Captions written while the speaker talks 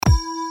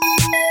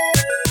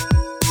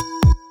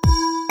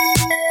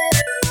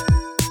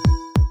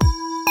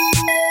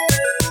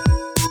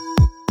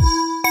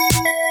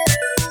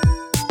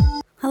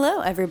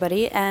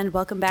everybody, and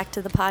welcome back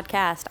to the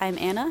podcast. I'm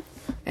Anna.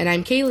 And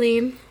I'm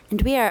Kayleen.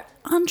 And we are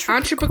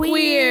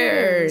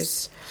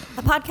Entreprequeers,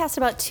 a podcast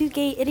about two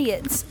gay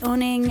idiots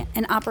owning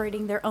and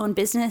operating their own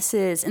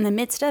businesses in the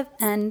midst of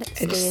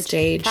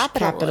end-stage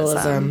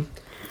capitalism.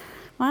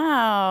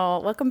 Wow.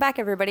 Welcome back,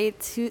 everybody,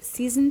 to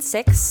Season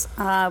 6.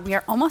 We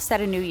are almost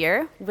at a new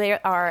year. We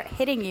are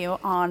hitting you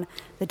on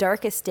the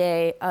darkest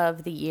day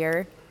of the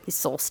year, the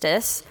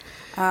solstice.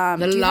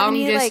 The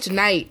longest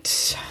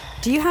night.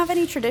 Do you have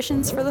any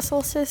traditions for the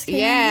solstice, Kayleen?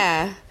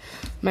 Yeah.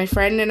 My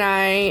friend and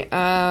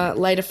I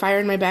light a fire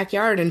in my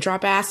backyard and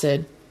drop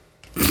acid.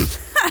 You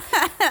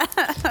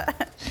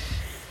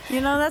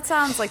know, that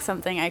sounds like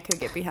something I could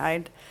get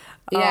behind.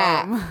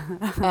 Yeah.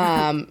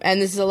 And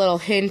this is a little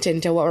hint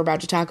into what we're about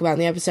to talk about in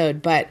the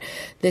episode, but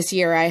this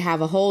year I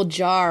have a whole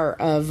jar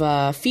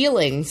of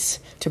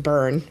feelings to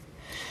burn.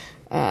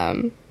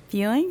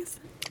 Feelings?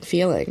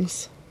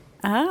 Feelings.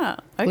 Oh,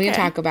 okay. We can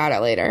talk about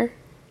it later.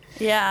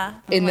 Yeah.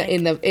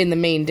 In the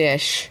main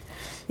dish.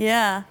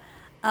 Yeah.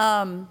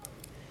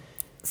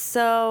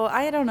 So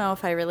I don't know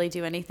if I really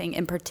do anything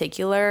in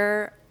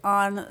particular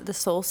on the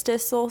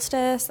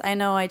solstice. I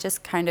know I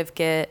just kind of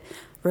get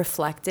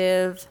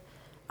reflective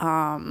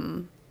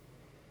when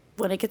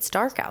it gets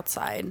dark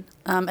outside.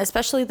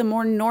 Especially the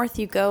more north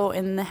you go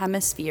in the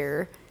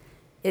hemisphere,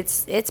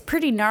 it's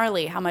pretty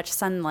gnarly how much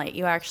sunlight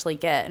you actually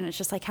get. And it's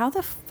just like, how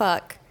the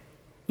fuck,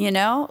 you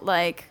know?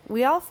 Like,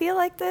 we all feel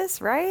like this,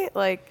 right?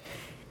 Like,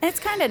 and it's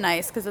kind of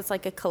nice because it's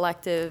like a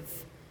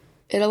collective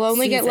It'll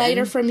only get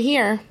lighter from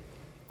here.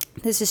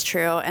 This is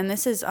true. And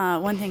this is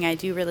one thing I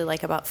do really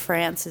like about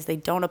France is they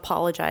don't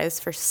apologize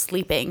for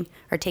sleeping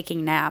or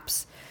taking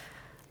naps.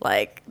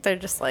 Like, they're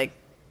just like,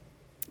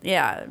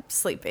 yeah,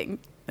 sleeping.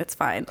 It's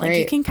fine. Like,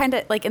 You can kind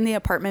of, like, in the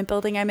apartment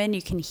building I'm in,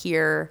 you can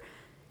hear,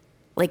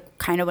 like,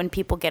 kind of when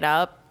people get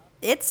up.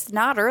 It's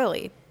not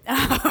early.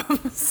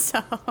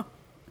 So,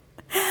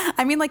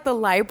 I mean, like, the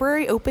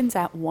library opens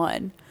at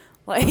 1.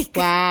 Like,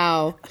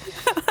 wow.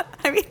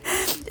 I mean,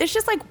 it's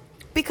just like,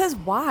 because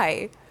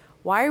why?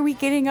 Why are we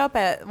getting up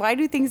why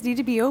do things need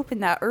to be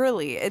open that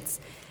early? I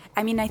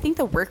think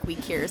the work week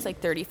here is like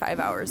 35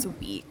 hours a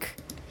week.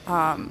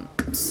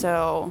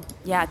 So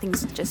yeah,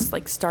 things just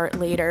like start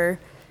later.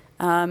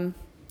 And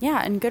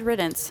good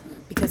riddance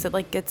because it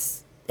like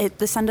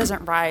the sun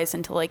doesn't rise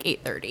until like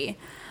 8:30.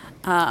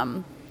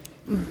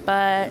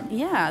 But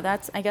yeah,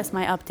 that's, I guess,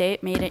 my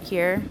update. Made it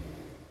here,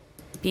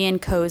 being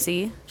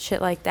cozy,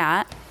 shit like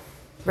that.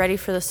 Ready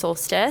for the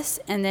solstice.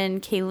 And then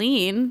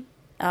Kayleen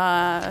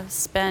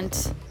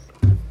spent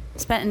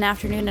an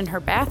afternoon in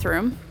her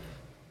bathroom.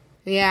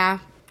 Yeah.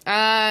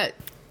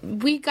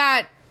 We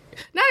got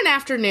not an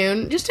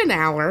afternoon, just an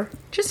hour.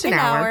 Just an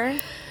hour.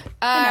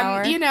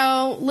 You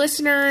know,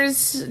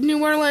 listeners,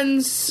 New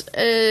Orleans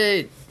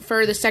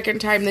for the second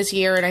time this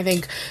year, and I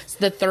think it's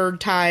the third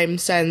time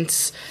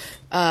since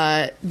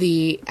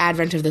the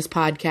advent of this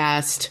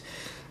podcast,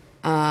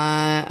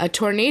 a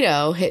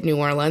tornado hit New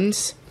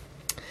Orleans.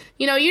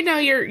 You know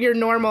your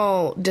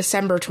normal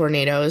December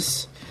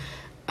tornadoes.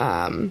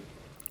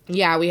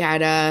 Yeah, we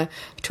had a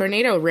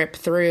tornado rip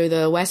through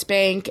the West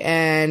Bank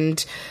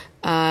and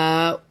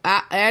the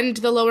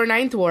lower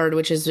Ninth Ward,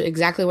 which is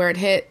exactly where it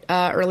hit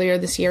earlier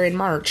this year in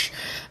March.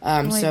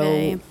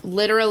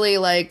 Literally,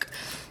 like,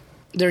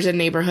 there's a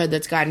neighborhood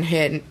that's gotten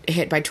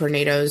hit by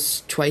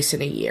tornadoes twice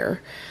in a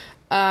year.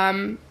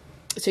 So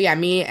yeah,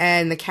 me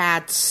and the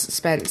cats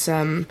spent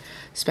a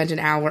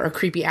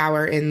creepy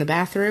hour in the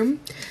bathroom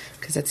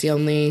because that's the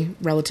only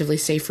relatively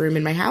safe room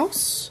in my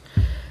house.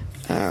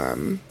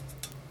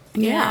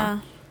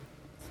 Yeah.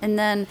 And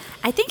then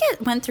I think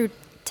it went through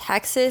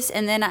Texas,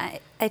 and then I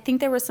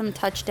think there were some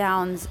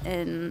touchdowns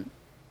in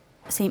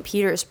St.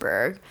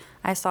 Petersburg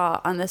I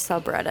saw on the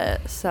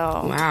subreddit. So,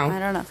 wow. I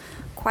don't know.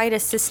 Quite a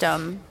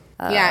system.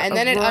 Yeah, and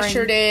then it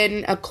ushered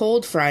in a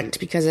cold front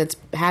because it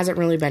hasn't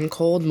really been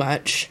cold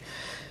much.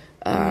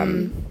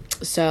 But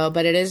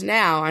it is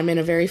now. I'm in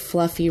a very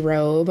fluffy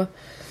robe.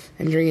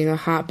 I'm drinking a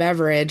hot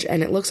beverage,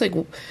 and it looks like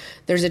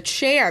there's a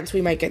chance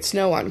we might get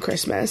snow on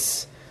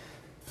Christmas.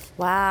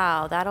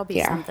 Wow, that'll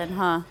be something,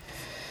 huh?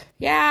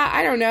 Yeah,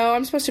 I don't know.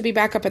 I'm supposed to be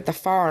back up at the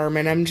farm,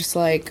 and I'm just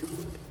like,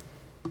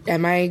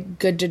 am I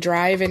good to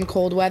drive in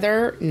cold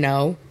weather?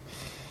 No.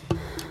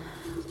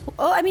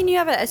 Oh, I mean, you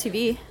have an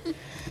SUV.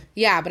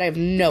 Yeah, but I have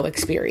no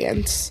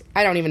experience.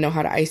 I don't even know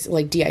how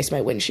to de-ice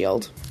my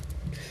windshield.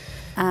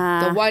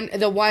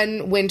 The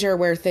one winter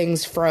where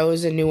things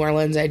froze in New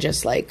Orleans, I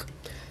just like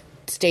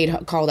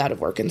called out of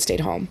work and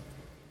stayed home.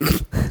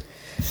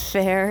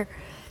 Fair.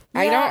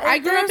 Yeah, I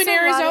grew up in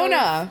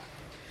Arizona.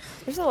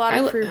 There's a lot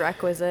of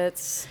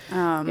prerequisites.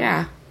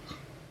 Yeah.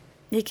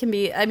 It can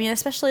be, I mean,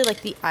 especially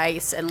like the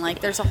ice, and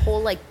like there's a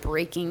whole like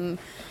breaking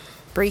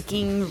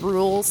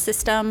rule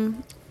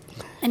system.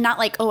 And not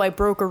like, oh, I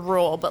broke a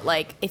rule, but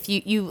like if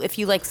you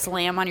like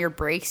slam on your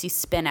brakes, you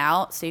spin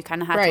out. So you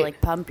kind of have to like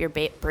pump your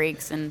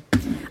brakes. And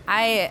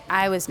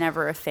I was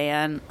never a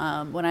fan.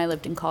 When I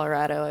lived in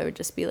Colorado, I would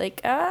just be like,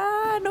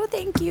 no,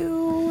 thank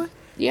you.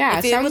 Yeah,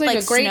 if it sounds would like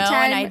like a great snow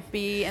time. and I'd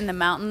be in the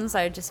mountains,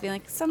 I would just be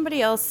like,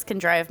 somebody else can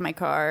drive my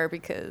car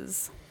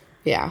because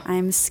yeah,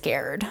 I'm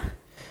scared.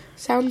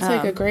 sounds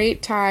like a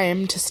great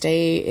time to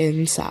stay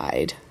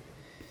inside.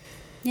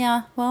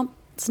 Yeah, well,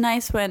 it's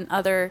nice when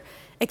other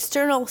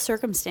external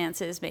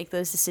circumstances make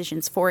those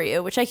decisions for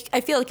you, which I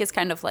feel like is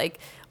kind of like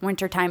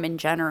wintertime in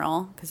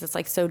general because it's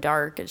like so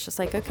dark. It's just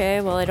like,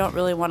 okay, well, I don't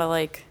really want to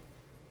like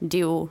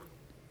do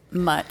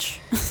much.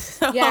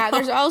 Yeah,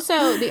 there's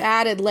also the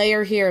added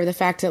layer here of the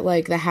fact that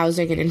like the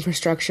housing and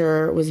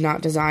infrastructure was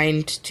not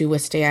designed to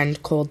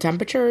withstand cold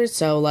temperatures.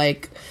 So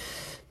like,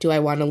 do I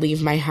want to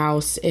leave my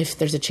house if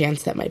there's a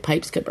chance that my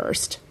pipes could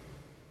burst?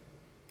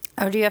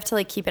 Oh, do you have to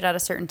like keep it at a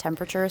certain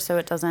temperature so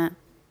it doesn't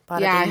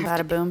bada bing,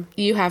 bada boom?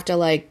 You have to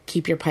like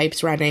keep your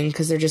pipes running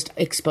because they're just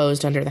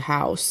exposed under the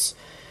house.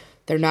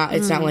 They're not,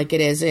 it's not like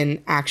it is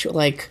in actual,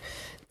 like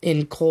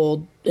in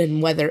cold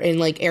and weather, in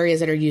like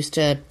areas that are used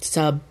to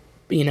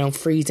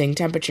freezing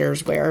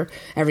temperatures where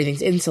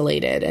everything's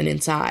insulated and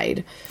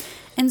inside.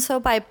 And so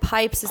by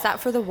pipes, is that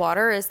for the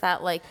water? Or is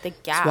that like the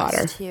gas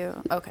water. too?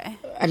 Okay.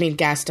 I mean,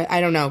 gas,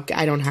 I don't know.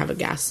 I don't have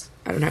gas,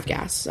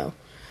 so.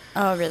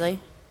 Oh, really?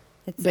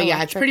 But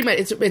yeah, it's pretty much,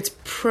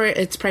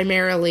 it's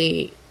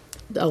primarily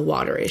a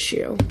water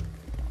issue.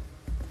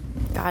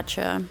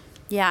 Gotcha.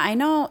 Yeah, I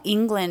know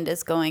England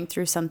is going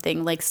through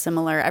something like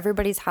similar.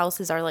 Everybody's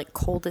houses are like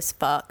cold as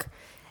fuck.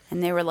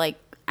 And they were like,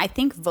 I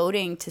think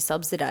voting to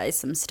subsidize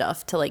some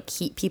stuff to like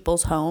heat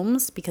people's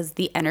homes because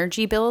the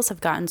energy bills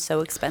have gotten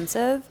so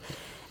expensive.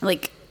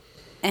 Like,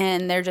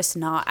 and they're just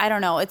not, I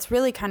don't know. It's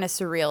really kind of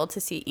surreal to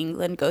see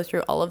England go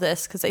through all of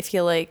this because I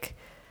feel like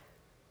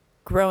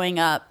growing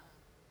up,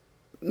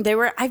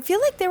 I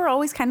feel like they were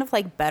always kind of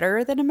like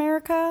better than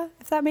America,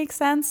 if that makes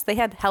sense. They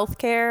had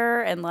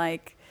healthcare and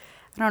like,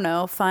 I don't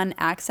know, fun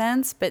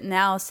accents. But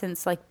now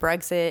since like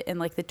Brexit and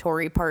like the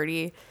Tory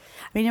party,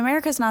 I mean,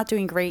 America's not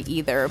doing great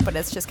either, but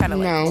it's just kind of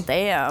like, well,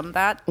 damn,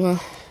 that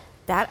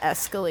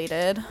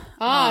escalated.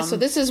 So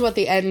this is what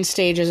the end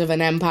stages of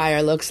an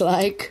empire looks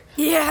like.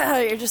 Yeah,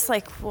 you're just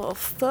like, well,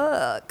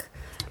 fuck.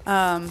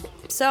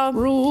 So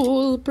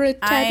rule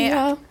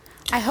Britannia.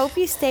 I hope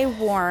you stay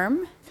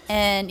warm.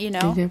 And, you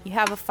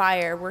have a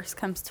fire, worst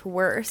comes to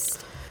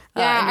worst.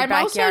 Yeah, in your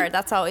backyard.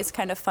 That's always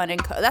kind of fun. And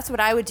that's what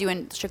I would do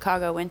in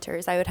Chicago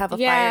winters. I would have a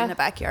fire in the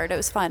backyard. It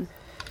was fun.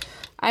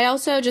 I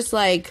also just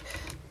like,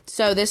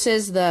 so this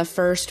is the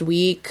first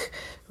week,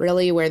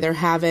 really, where there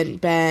haven't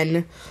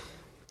been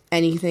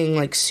anything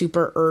like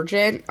super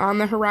urgent on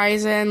the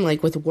horizon,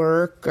 like with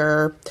work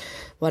or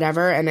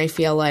whatever. And I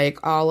feel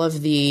like all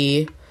of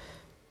the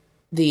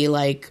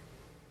like,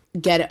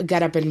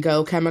 get up and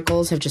go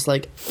chemicals have just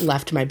like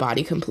left my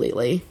body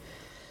completely,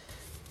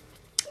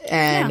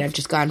 and I've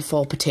just gone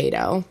full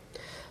potato.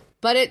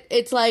 But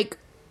it's like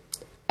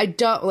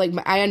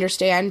I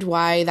understand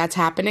why that's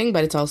happening,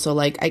 but it's also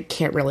like I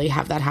can't really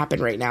have that happen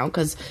right now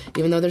because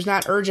even though there's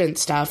not urgent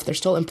stuff, there's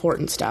still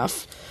important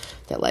stuff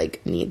that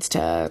like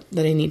that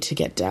I need to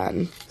get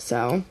done.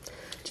 So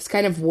just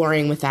kind of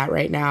warring with that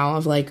right now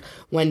of like,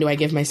 when do I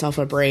give myself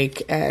a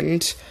break,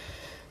 and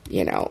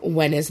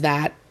when is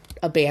that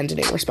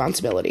abandoning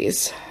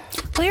responsibilities.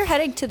 Well, you're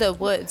heading to the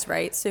woods,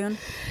 right, soon?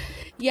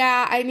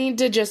 Yeah, I need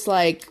to just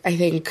like, I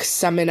think,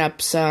 summon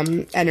up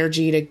some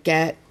energy to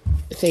get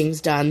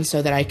things done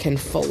so that I can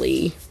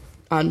fully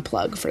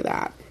unplug for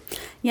that.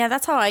 Yeah,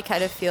 that's how I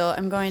kind of feel.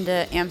 I'm going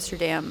to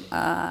Amsterdam.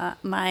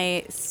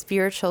 My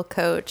spiritual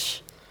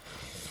coach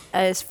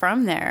is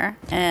from there,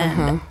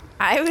 and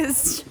I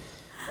was...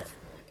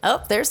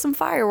 Oh, there's some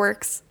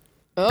fireworks.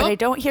 Oh. But I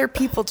don't hear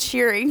people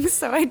cheering,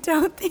 so I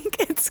don't think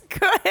it's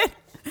good.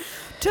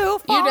 2,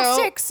 4,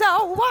 6,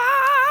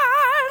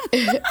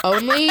 1.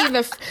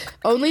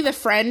 Only the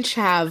French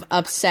have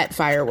upset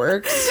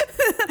fireworks.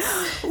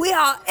 We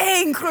are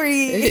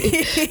angry.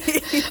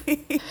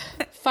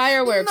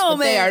 Fireworks, but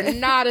they are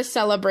not a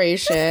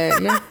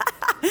celebration.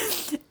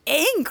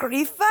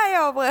 Angry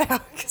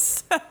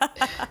fireworks.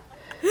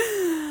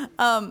 Yeah,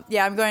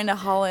 I'm going to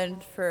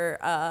Holland for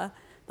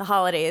the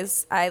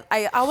holidays.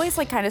 I always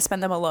like kind of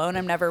spend them alone.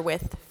 I'm never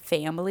with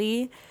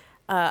family.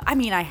 I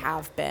mean, I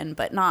have been,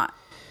 but not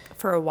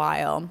for a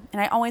while. And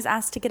I always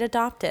asked to get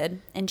adopted,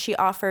 and she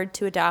offered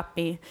to adopt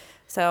me.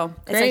 So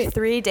it's like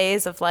 3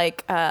 days of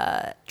like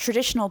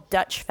traditional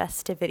Dutch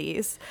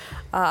festivities.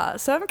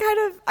 So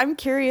I'm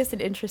curious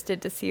and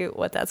interested to see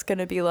what that's going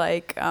to be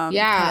like.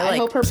 I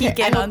hope her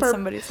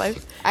somebody's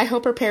life. I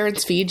hope her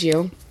parents feed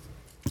you.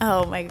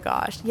 Oh my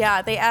gosh.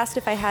 Yeah. They asked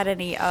if I had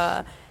any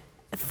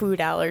food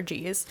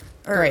allergies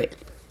or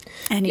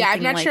I'm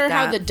not sure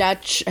how the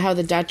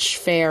Dutch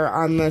fare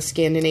on the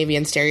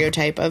Scandinavian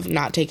stereotype of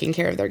not taking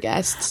care of their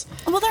guests.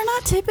 Well, they're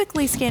not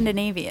typically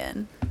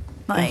Scandinavian.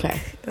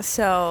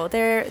 So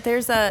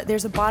there's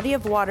a body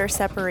of water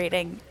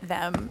separating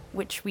them,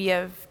 which we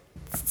have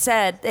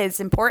said is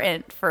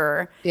important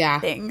for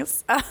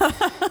things.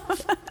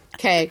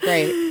 Okay,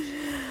 great.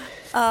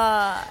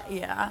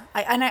 Yeah.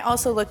 I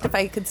also looked if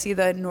I could see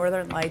the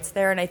northern lights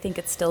there, and I think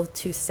it's still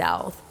too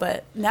south,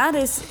 but that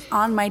is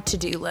on my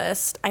to-do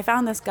list. I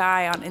found this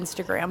guy on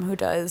Instagram who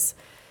does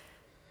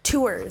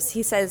tours.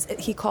 He says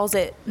he calls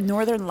it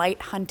Northern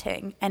Light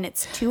hunting, and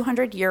it's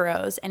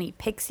 €200, and he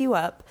picks you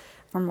up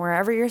from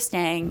wherever you're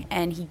staying,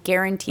 and he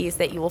guarantees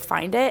that you will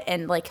find it,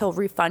 and like he'll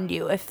refund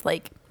you if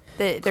like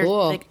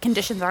the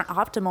conditions aren't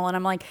optimal. And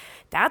I'm like,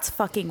 that's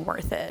fucking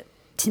worth it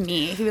to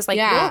me. He was like,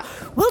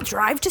 we'll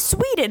drive to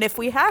Sweden if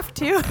we have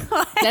to.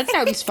 That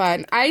sounds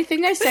fun. I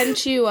think I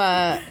sent you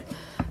a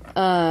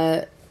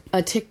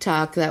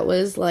TikTok that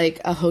was like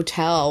a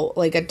hotel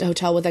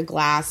with a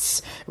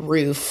glass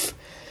roof,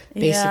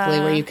 basically,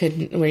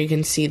 where you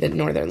can see the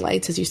northern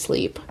lights as you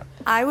sleep.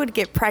 I would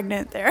get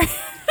pregnant there.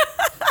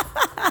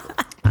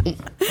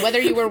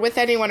 Whether you were with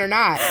anyone or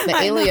not, the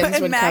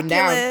aliens would come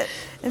down.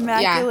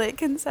 Immaculate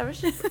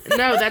conception.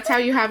 No, that's how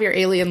you have your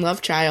alien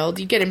love child.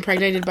 You get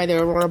impregnated by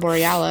the Aurora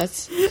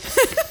Borealis.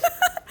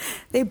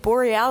 They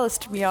Borealis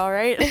me, all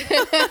right. All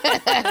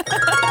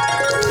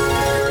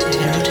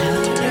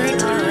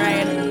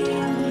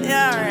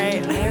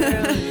right.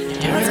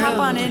 Let's hop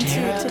on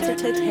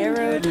into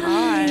tarot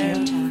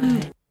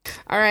time.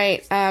 All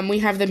right, we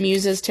have the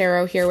Muses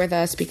Tarot here with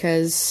us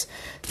because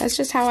that's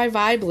just how I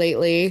vibe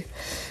lately.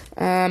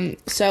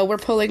 So we're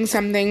pulling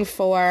something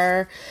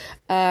for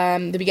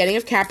the beginning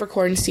of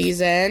Capricorn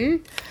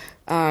season.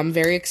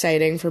 Very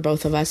exciting for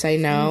both of us, I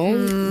know.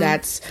 Mm-hmm.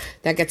 That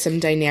gets some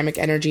dynamic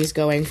energies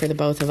going for the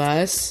both of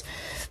us.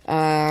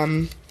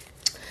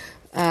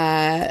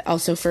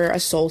 Also for a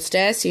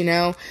solstice,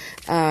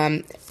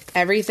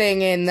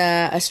 everything in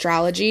the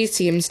astrology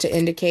seems to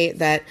indicate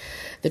that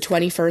the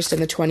 21st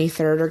and the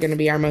 23rd are going to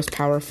be our most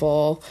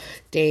powerful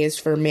days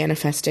for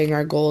manifesting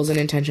our goals and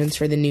intentions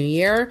for the new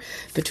year,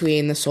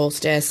 between the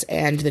solstice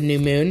and the new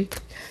moon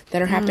that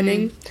are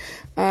happening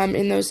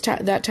in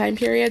that time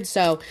period.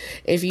 So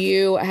if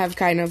you have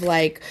kind of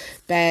like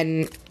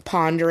been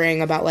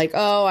pondering about like,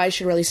 oh, I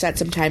should really set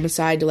some time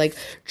aside to like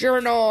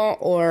journal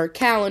or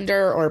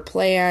calendar or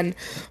plan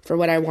for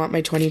what I want my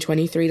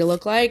 2023 to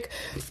look like,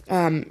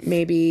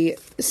 maybe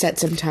set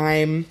some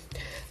time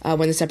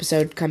when this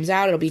episode comes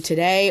out. It'll be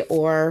today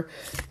or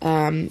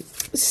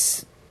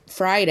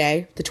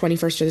Friday, the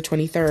 21st or the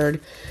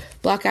 23rd.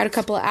 Block out a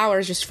couple of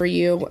hours just for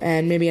you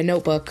and maybe a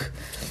notebook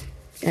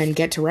and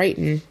get to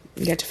writing.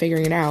 Get to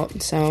figuring it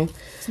out. So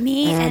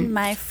me and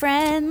my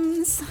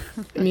friends,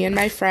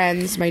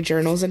 my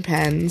journals and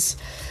pens.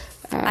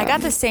 I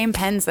got the same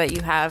pens that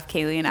you have,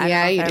 Kayleen. I don't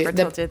know if I ever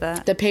told you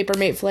that. The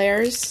Papermate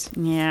flares.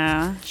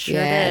 Yeah, sure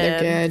did.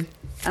 They're good.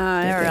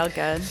 They're real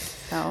good.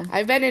 So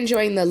I've been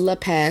enjoying the Le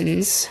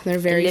Pens. They're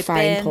very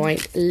fine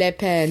point. Le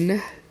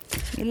Pen.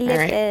 All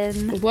right.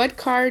 What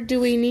card do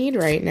we need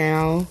right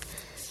now?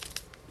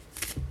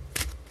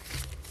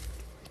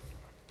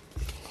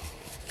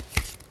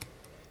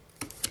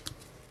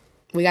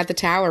 We got the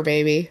Tower,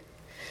 baby.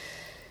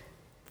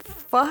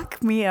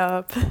 Fuck me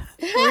up.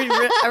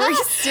 Are we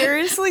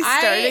seriously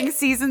starting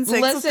season 6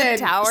 with the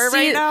Tower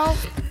right now?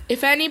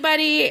 If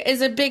anybody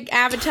is a big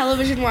avid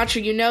television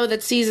watcher, you know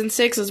that season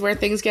 6 is where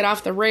things get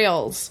off the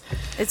rails.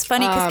 It's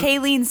funny because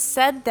Kayleen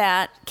said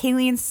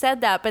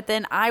that, but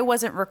then I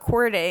wasn't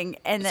recording,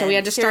 and then so we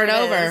had to start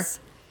over.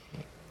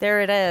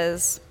 There it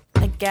is.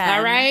 Again.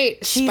 All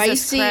right.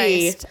 Jesus spicy.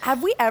 Christ.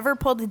 Have we ever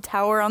pulled the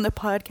Tower on the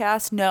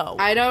podcast? No.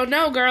 I don't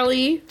know,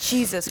 girly.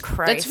 Jesus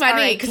Christ. That's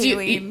funny because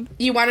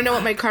you want to know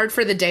what my card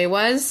for the day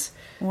was?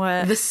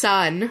 What? The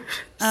sun.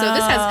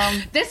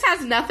 So this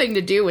has nothing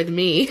to do with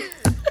me.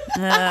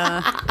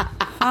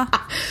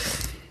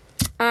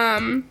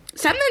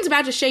 Something's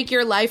about to shake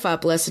your life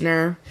up,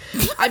 listener.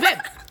 I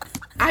bet.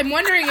 I'm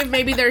wondering if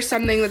maybe there's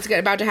something that's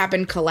about to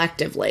happen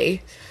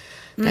collectively.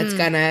 That's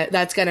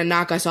gonna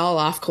knock us all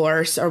off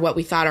course, or what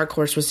we thought our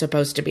course was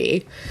supposed to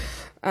be.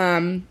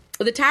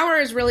 The Tower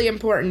is really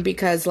important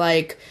because,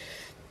 like,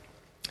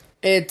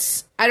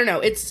 the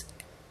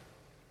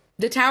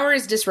Tower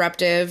is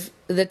disruptive.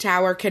 The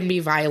Tower can be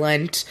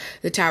violent.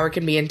 The Tower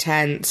can be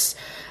intense.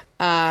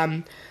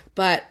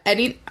 But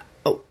anytime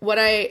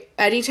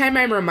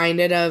I'm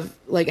reminded of,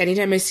 like,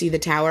 anytime I see the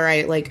Tower,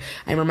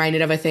 I'm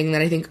reminded of a thing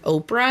that I think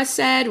Oprah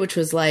said, which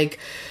was like,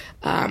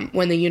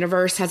 when the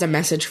universe has a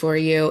message for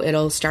you,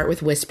 it'll start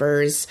with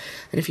whispers,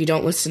 and if you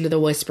don't listen to the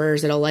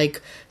whispers, it'll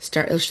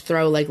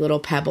throw like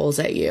little pebbles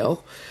at you.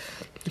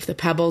 If the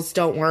pebbles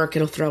don't work,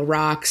 it'll throw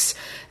rocks,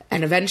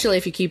 and eventually,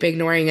 if you keep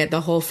ignoring it,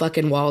 the whole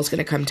fucking wall is going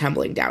to come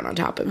tumbling down on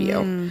top of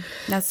you.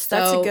 That's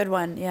a good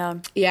one. Yeah.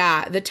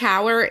 The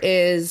Tower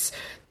is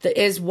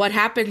what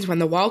happens when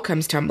the wall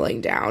comes tumbling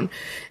down.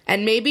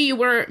 And maybe you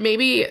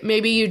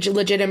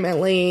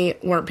legitimately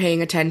weren't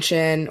paying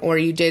attention, or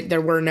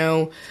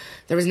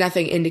there was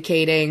nothing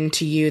indicating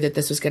to you that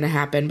this was going to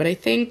happen. But I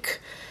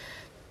think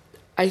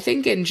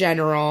in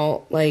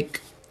general, like,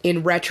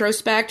 in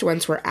retrospect,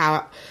 once we're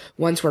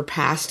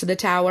past the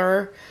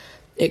Tower,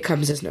 it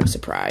comes as no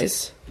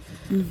surprise.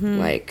 Mm-hmm.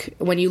 Like,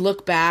 when you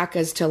look back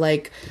as to,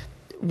 like,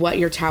 what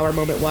your Tower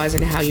moment was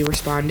and how you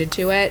responded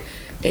to it,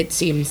 it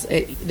seems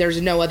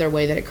there's no other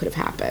way that it could have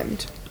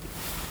happened.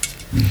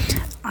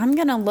 I'm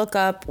going to look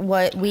up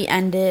what we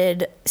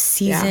ended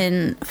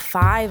season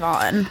 5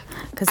 on.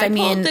 Because I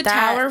mean, pulled the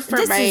tower for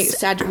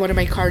one of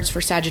my cards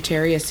for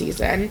Sagittarius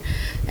season,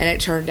 and it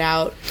turned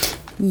out.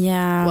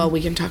 Yeah. Well,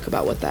 we can talk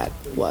about what that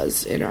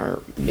was in our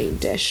main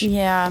dish.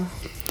 Yeah.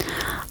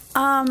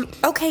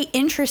 Okay,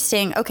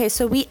 interesting. Okay,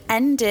 so we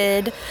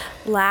ended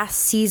last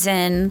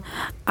season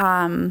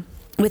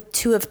with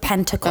 2 of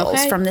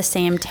Pentacles from the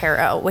same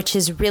tarot, which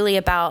is really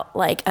about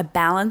like a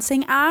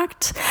balancing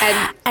act.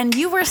 And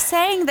you were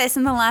saying this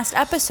in the last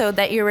episode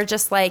that you were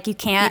just like, you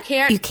can't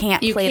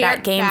play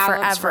that game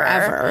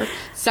forever.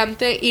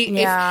 Something.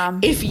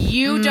 If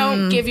you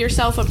don't give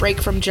yourself a break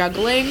from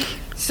juggling,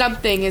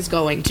 something is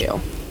going to,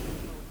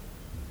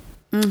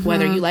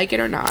 whether you like it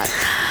or not.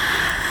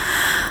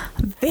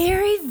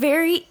 Very,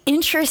 very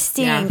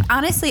interesting. Yeah.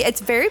 Honestly,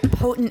 it's very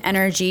potent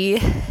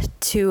energy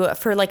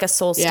for like a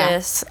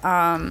solstice.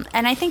 Yeah.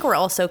 And I think we're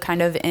also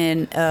kind of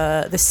in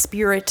the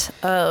spirit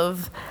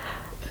of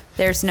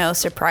there's no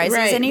surprises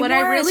anymore. What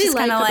I really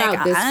like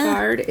about this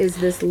card is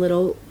this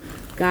little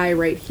guy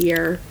right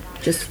here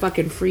just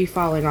fucking free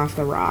falling off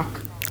the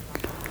rock.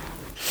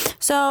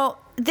 So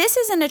this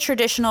isn't a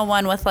traditional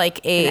one with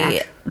like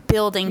a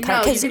building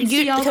cut. Because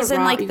you can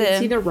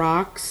see the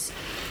rocks.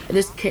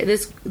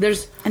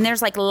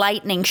 There's like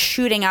lightning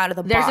shooting out of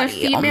the body. There's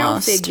a female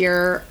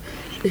figure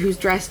who's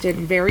dressed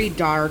in very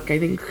dark. I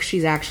think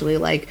she's actually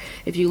like,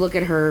 if you look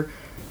at her,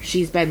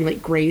 she's been like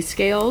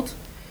grayscaled.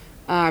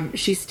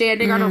 She's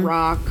standing on a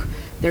rock.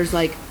 There's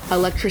like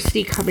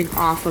electricity coming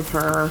off of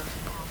her,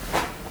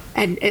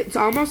 and it's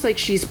almost like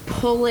she's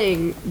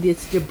pulling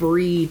this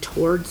debris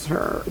towards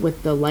her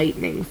with the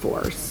lightning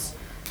force.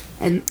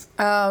 And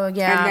and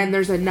then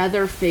there's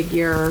another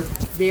figure,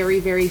 very,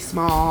 very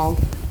small,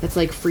 that's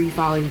like free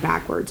falling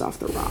backwards off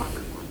the rock.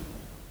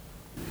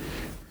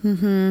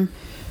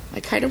 I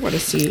kind of want to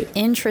see.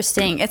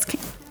 Interesting. It's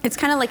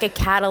kind of like a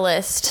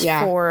catalyst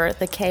for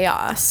the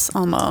chaos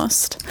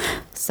almost.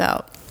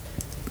 So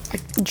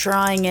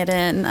drawing it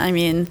in. I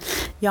mean,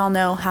 y'all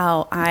know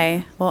how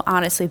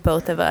honestly,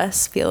 both of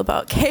us feel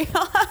about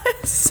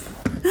chaos.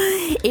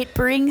 It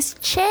brings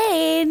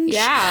change.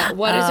 Yeah.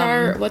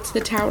 What's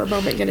the tower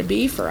moment going to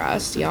be for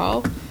us,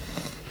 y'all?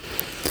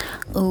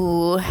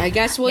 Ooh. I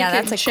guess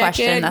that's a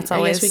question. That's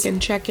always. I guess we can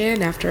check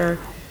in after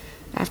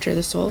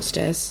the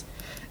solstice.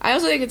 I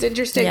also think it's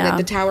interesting that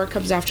the tower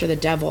comes after the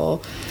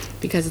devil,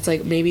 because it's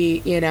like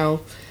maybe,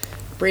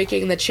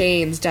 breaking the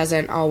chains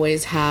doesn't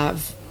always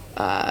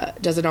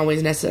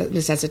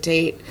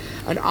necessitate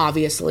an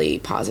obviously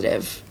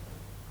positive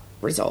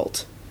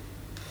result.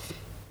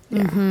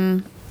 Yeah. Mm-hmm.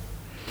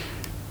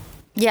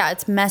 Yeah,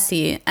 it's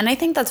messy. And I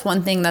think that's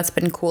one thing that's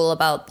been cool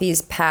about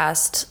these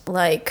past,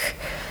 like,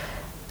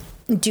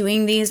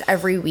 doing these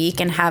every week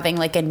and having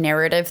like a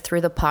narrative through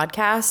the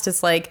podcast.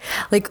 It's like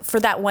for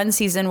that one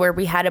season where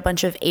we had a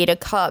bunch of 8 of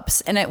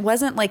Cups, and it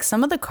wasn't like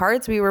some of the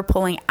cards we were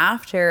pulling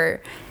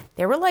after,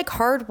 they were like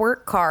hard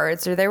work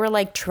cards, or they were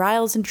like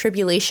trials and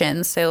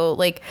tribulations. So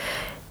like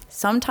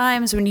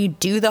sometimes when you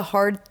do the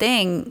hard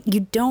thing, you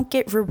don't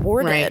get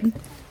rewarded. Right.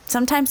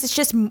 Sometimes it's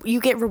just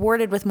you get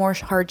rewarded with more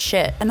hard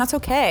shit, and that's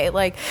okay.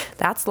 Like,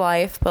 that's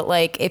life. But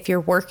like, if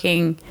you're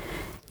working,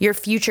 your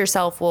future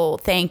self will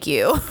thank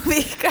you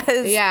because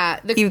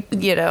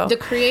the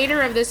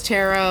creator of this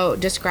tarot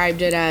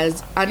described it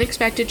as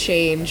unexpected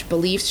change,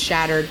 beliefs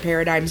shattered,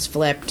 paradigms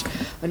flipped,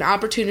 an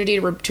opportunity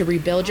to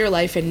rebuild your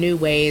life in new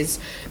ways,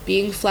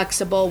 being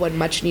flexible when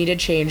much needed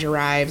change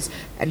arrives,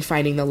 and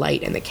finding the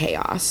light in the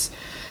chaos.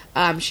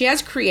 She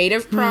has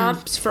creative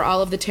prompts for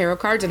all of the tarot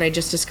cards, and I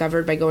just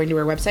discovered by going to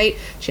her website,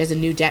 she has a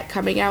new deck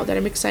coming out that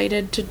I'm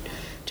excited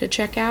to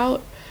check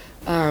out.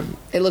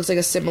 It looks like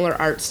a similar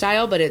art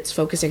style, but it's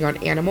focusing on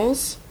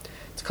animals.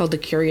 It's called the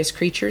Curious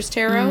Creatures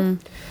Tarot.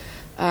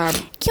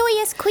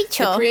 Curious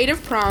Creature. The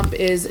creative prompt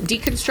is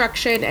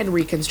deconstruction and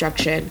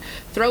reconstruction.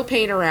 Throw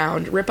paint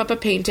around, rip up a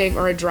painting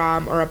or a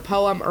drum or a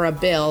poem or a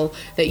bill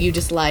that you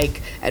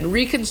dislike, and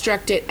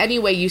reconstruct it any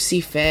way you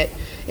see fit.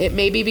 It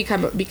may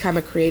become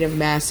a creative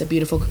mess, a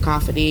beautiful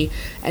cacophony,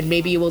 and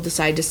maybe you will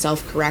decide to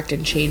self-correct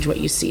and change what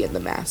you see in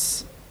the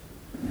mess.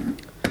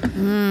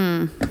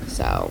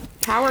 So,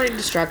 power and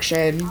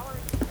destruction.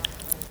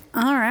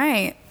 All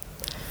right.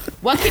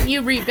 What can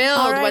you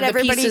rebuild when the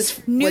pieces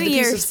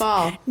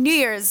fall? New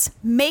Year's,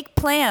 make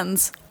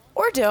plans.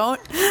 Or don't.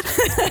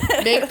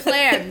 Make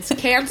plans.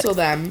 Cancel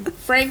them.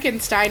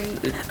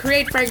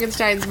 Create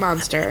Frankenstein's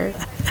monster.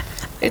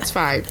 It's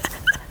fine.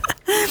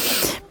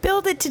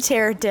 Build it to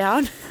tear it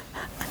down.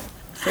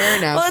 Fair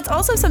enough. Well, it's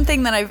also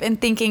something that I've been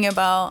thinking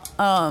about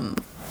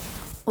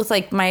with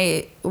like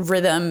my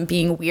rhythm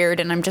being weird,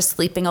 and I'm just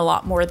sleeping a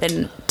lot more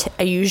than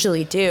I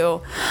usually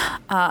do.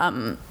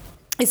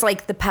 It's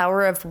like the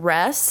power of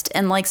rest,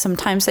 and like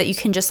sometimes that you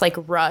can just like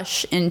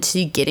rush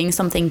into getting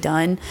something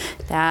done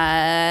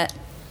that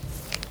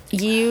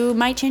you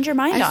might change your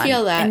mind on. I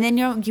feel that. And then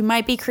you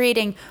might be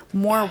creating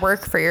more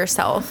work for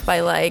yourself by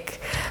like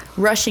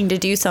rushing to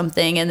do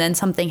something, and then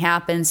something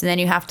happens, and then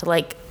you have to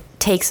like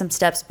take some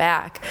steps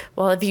back.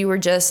 Well, if you were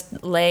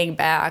just laying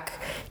back,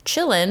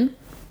 chilling,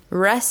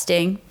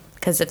 resting,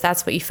 Because if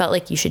that's what you felt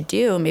like you should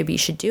do, maybe you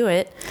should do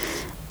it.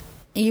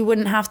 You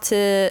wouldn't have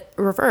to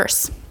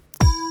reverse.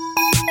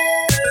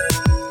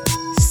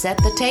 Set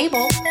the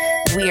table.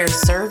 We are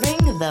serving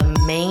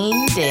the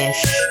main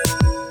dish.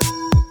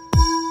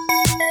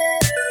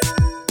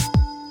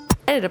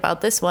 Excited about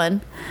this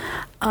one.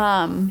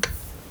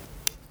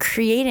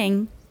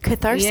 Creating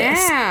Catharsis.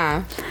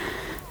 Yeah.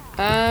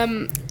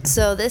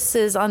 So this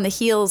is on the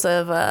heels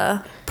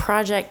of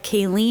Project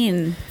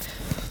Kayleen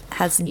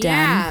has done.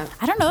 Yeah.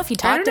 I don't know if you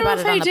talked about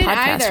it on the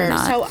podcast or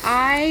not. So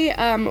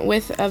I,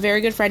 with a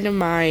very good friend of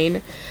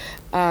mine,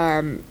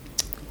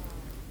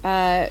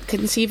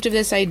 conceived of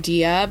this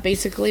idea.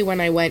 Basically,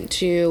 when I went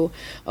to,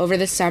 over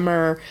the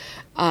summer,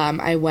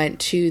 I went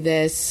to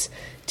this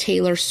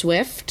Taylor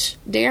Swift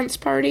dance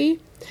party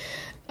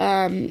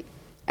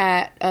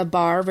at a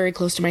bar very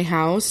close to my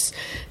house,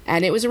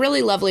 and it was a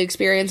really lovely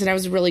experience, and I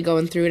was really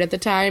going through it at the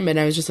time, and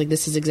I was just like,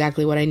 this is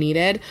exactly what I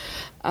needed.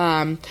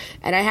 And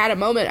I had a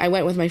moment, I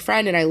went with my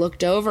friend, and I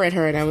looked over at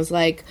her, and I was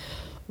like,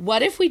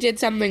 what if we did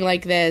something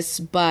like this,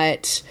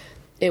 but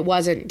it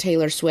wasn't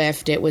Taylor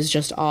Swift, it was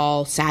just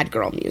all sad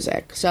girl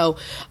music. So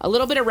a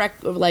little bit of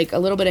a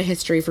little bit of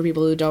history for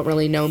people who don't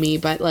really know me,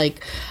 but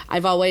like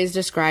I've always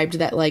described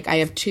that like I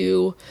have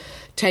two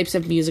types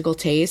of musical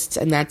tastes,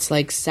 and that's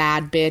like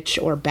sad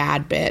bitch or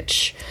bad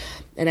bitch.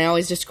 And I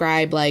always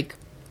describe, like,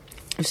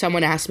 if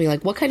someone asks me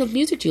like, what kind of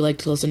music do you like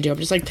to listen to, I'm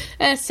just like,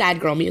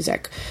 sad girl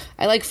music.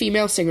 I like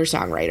female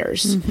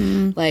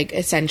singer-songwriters, like,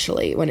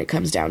 essentially, when it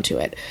comes down to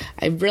it.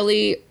 I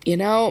really,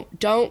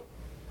 don't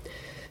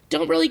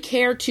really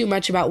care too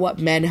much about what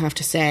men have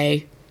to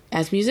say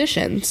as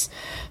musicians,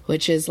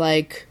 which is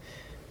like,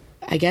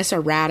 I guess, a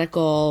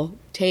radical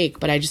take,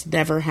 but I just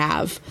never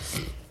have.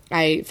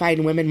 I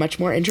find women much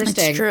more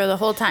interesting. It's true. The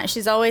whole time.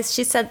 She's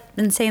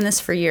been saying this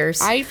for years.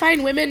 I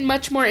find women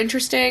much more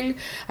interesting.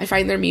 I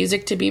find their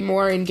music to be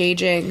more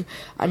engaging.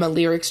 I'm a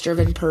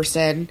lyrics-driven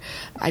person.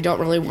 I don't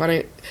really want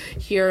to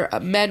hear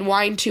men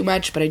whine too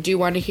much, but I do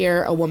want to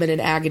hear a woman in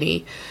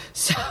agony.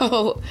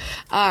 So,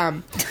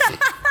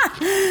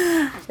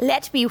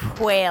 let me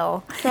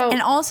wail.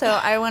 And also,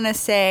 I want to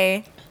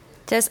say,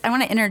 I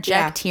want to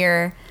interject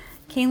here.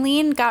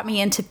 Kayleen got me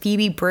into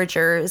Phoebe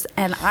Bridgers,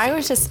 and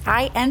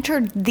I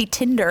entered the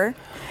Tinder,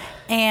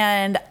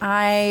 and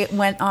I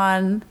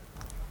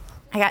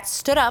got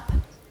stood up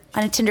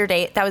on a Tinder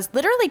date that was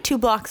literally 2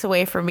 blocks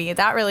away from me.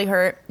 That really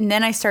hurt. And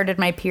then I started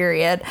my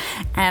period,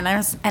 and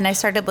I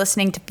started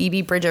listening to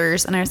Phoebe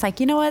Bridgers, and I was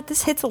like, you know what?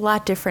 This hits a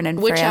lot different in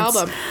France. Which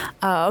album?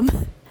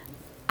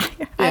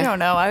 I don't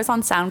know. I was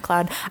on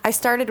SoundCloud. I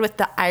started with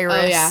the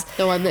Iris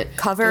the one that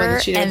cover, the one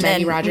that she did and with then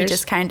Maggie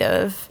Rogers.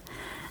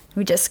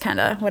 we just kind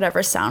of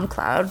whatever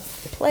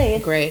SoundCloud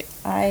played. Great.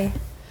 I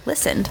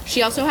listened.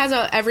 She also has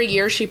every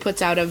year she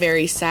puts out a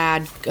very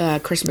sad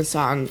Christmas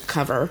song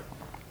cover.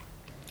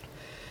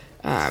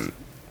 I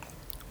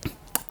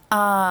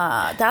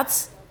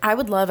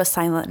would love a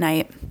Silent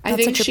Night. I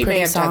think she may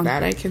have done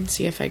that. I can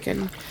see if I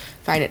can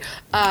find it.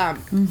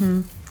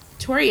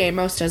 Tori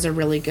Amos does a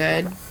really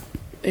good.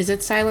 Is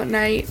it Silent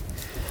Night?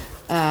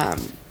 Tori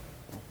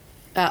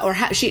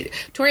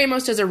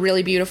Amos does a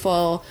really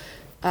beautiful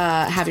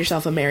Have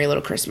Yourself a Merry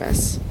Little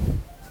Christmas,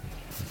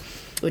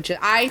 which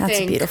that's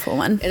think a beautiful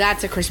one.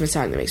 That's a Christmas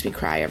song that makes me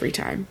cry every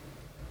time.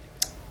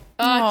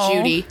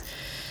 Judy.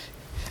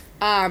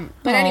 But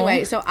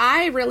anyway, so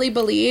I really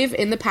believe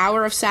in the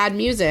power of sad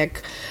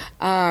music.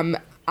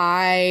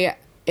 It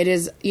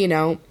is,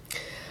 a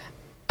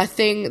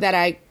thing that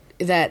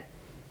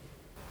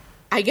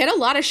I get a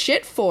lot of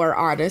shit for,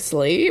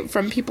 honestly,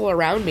 from people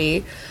around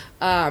me.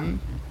 And,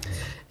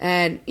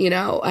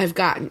 I've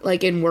gotten,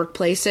 like, in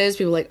workplaces,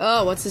 people are like,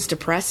 oh, what's this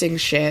depressing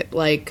shit?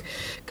 Like,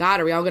 God,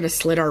 are we all going to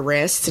slit our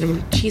wrists? And I'm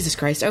like, Jesus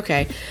Christ,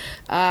 okay.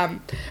 I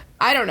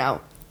don't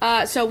know.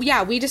 So,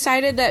 yeah, we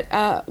decided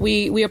that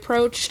we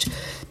approached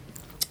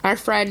our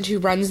friend who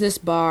runs this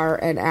bar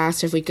and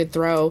asked if we could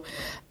throw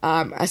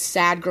a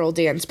sad girl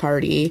dance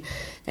party.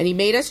 And he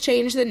made us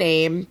change the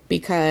name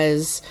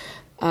because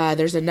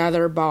there's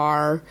another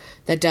bar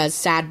that does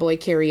sad boy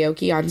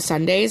karaoke on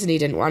Sundays, and he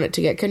didn't want it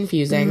to get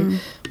confusing,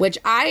 which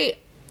I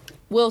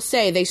will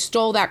say they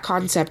stole that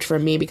concept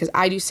from me because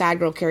I do sad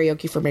girl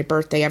karaoke for my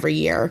birthday every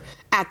year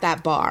at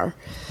that bar.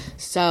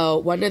 So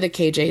one of the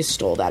KJs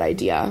stole that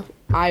idea.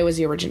 I was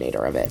the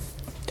originator of it.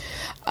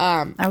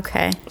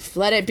 Okay.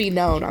 Let it be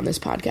known on this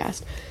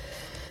podcast.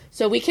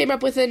 So we came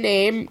up with a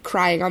name,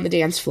 Crying on the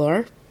Dance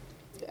Floor.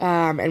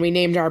 And we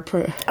named our...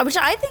 which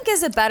I think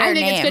is a better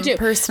name, it's good too.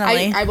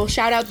 Personally. I will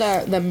shout out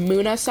the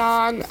Muna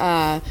song,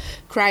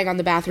 Crying on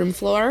the Bathroom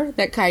Floor,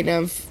 that kind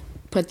of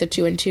put the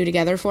 2 and 2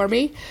 together for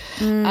me.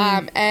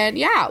 And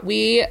yeah,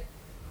 we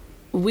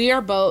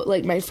are both,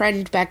 like, my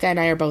friend Becca and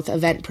I are both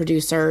event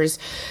producers,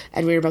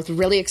 and we were both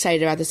really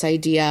excited about this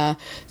idea.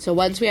 So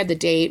once we had the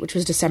date, which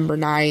was December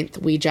 9th,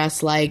 we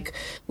just,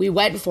 we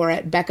went for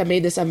it. Becca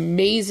made this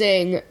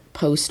amazing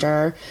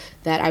poster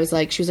that I was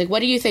like, she was like,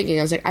 what are you thinking?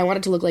 I was like, I want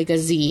it to look like a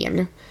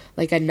zine,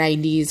 like a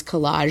 90s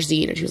collage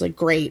zine. And she was like,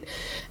 great.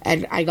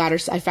 And I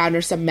found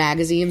her some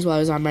magazines while I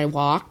was on my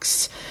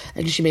walks,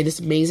 and she made this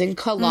amazing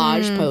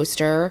collage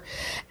poster.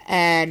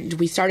 And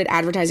we started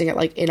advertising it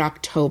like in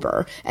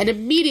October. And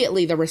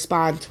immediately the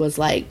response was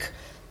like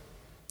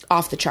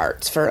off the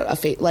charts for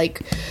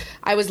like,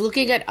 I was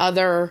looking at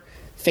other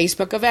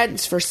Facebook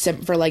events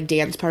for like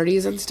dance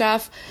parties and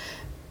stuff,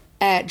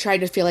 and trying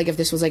to feel like if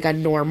this was like a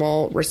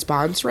normal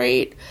response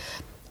rate.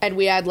 And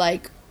we had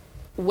like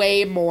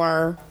way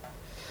more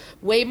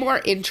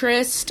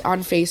interest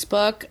on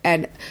Facebook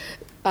and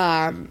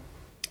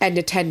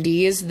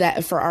attendees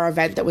that for our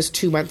event that was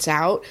 2 months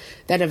out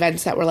than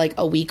events that were like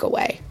a week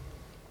away.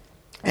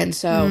 And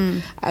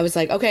so I was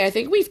like, okay, I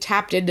think we've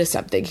tapped into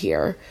something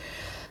here.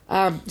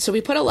 So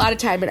we put a lot of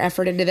time and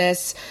effort into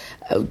this,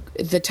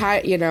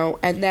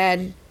 and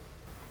then,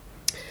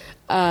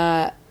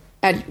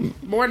 and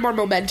more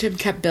momentum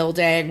kept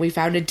building. We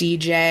found a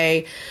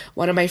DJ,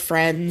 one of my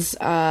friends,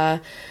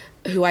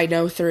 who I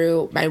know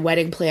through my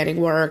wedding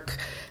planning work,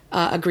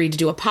 agreed to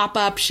do a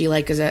pop-up. She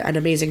is an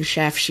amazing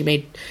chef. She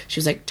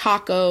was like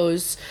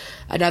tacos.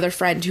 Another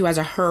friend who has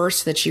a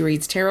hearse that she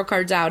reads tarot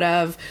cards out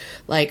of.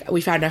 Like,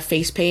 we found a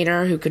face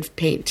painter who could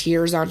paint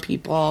tears on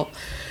people.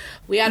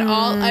 We had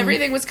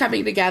everything was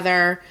coming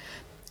together,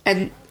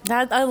 and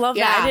I love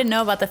that. I didn't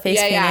know about the face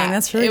painting.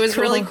 That's really cool. It was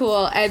really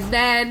cool. And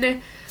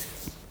then,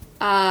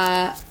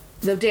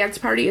 the dance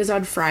party is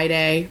on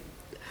Friday.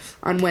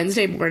 On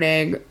Wednesday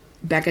morning,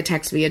 Becca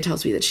texts me and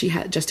tells me that she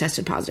had just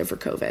tested positive for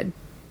COVID.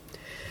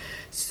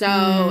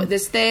 So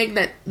this thing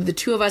that the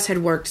two of us had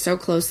worked so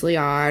closely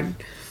on,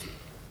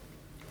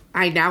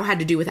 I now had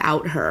to do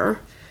without her,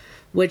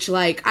 which,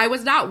 like, I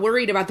was not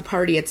worried about the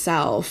party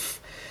itself.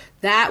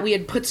 That we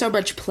had put so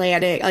much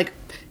planning, like,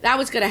 that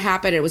was going to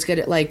happen. It was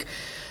going to, like,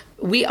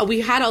 we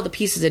had all the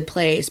pieces in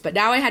place, but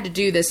now I had to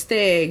do this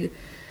thing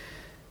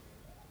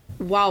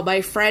while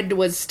my friend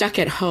was stuck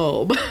at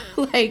home,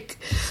 like,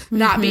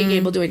 not being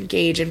able to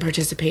engage and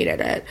participate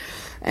in it.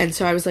 And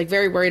so I was, like,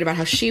 very worried about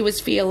how she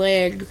was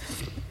feeling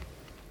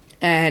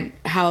and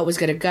how it was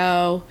going to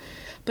go.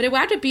 But it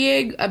wound up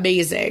being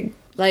amazing.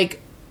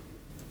 Like,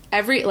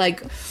 I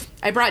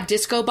brought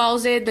disco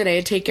balls in that I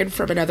had taken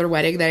from another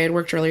wedding that I had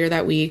worked earlier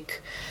that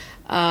week.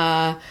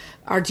 Our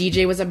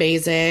DJ was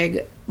amazing.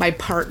 My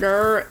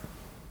partner,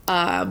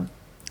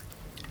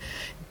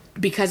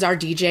 because our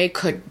DJ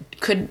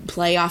couldn't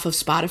play off of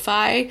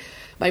Spotify,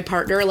 my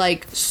partner,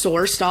 like,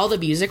 sourced all the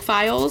music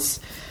files,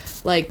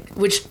 like,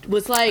 which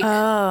was like,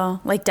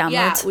 like downloads.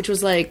 Yeah, which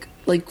was like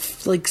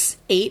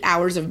 8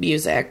 hours of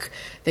music.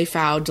 They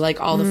found, like,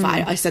 all the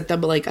files. I sent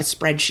them, like, a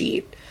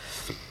spreadsheet,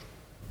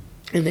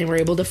 and they were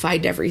able to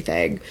find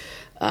everything.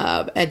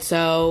 And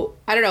so,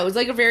 I don't know, it was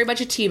like very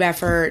much a team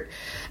effort.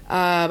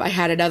 I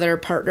had another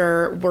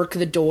partner work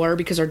the door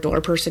because our door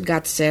person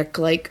got sick.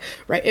 Like,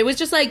 right. It was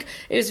just like,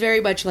 it was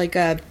very much like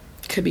a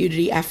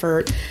community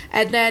effort.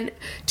 And then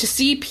to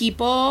see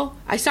people,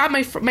 I saw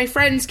my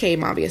friends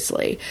came,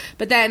 obviously,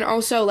 but then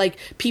also, like,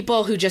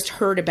 people who just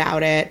heard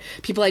about it,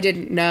 people I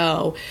didn't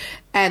know.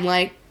 And,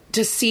 like,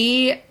 to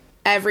see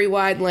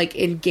everyone, like,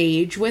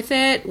 engage with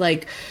it,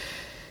 like,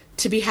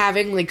 to be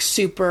having, like,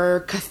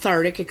 super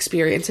cathartic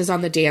experiences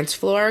on the dance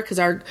floor, because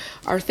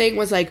our thing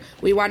was, like,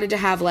 we wanted to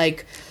have,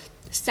 like,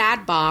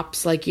 sad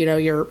bops, like, you know,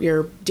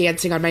 you're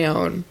dancing on my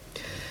own,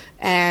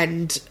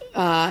 and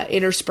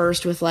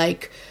interspersed with,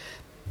 like,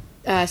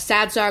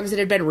 sad songs that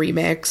had been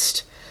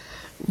remixed,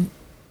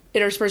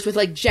 interspersed with,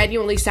 like,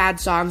 genuinely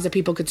sad songs that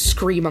people could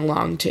scream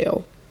along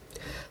to,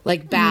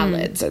 like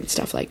ballads and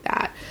stuff like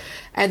that.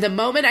 And the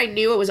moment I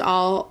knew it was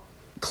all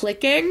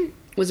clicking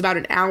was about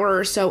an hour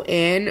or so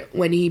in,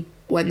 when the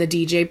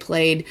DJ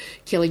played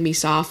Killing Me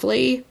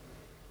Softly.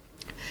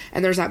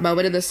 And there's that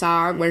moment in the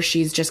song where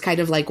she's just kind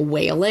of, like,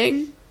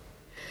 wailing.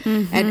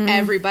 And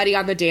everybody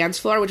on the dance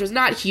floor, which was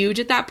not huge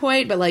at that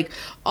point, but, like,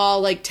 all,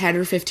 like, 10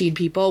 or 15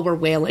 people were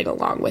wailing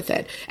along with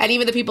it. And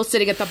even the people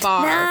sitting at the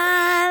bar.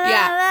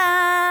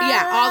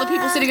 Yeah, all the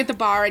people sitting at the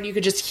bar, and you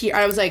could just hear.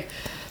 I was like,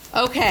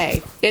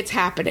 okay, it's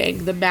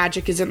happening. The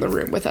magic is in the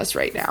room with us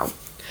right now.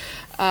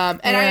 And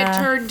I had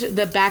turned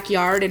the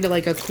backyard into,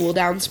 like, a cool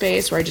down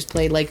space where I just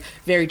played, like,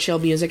 very chill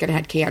music and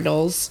had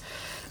candles.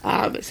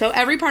 So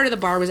every part of the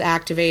bar was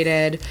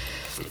activated.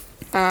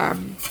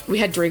 We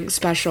had drink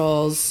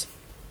specials,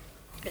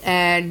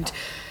 and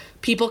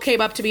people came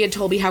up to me and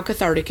told me how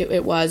cathartic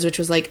it was, which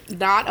was, like,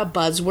 not a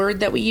buzzword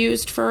that we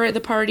used for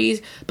the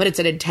parties, but it's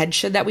an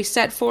intention that we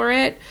set for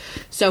it.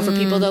 So for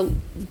people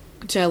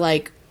to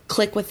like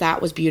click with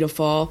that was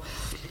beautiful.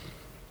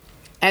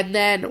 And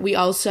then we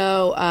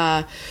also,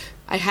 I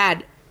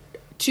had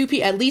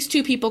at least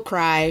two people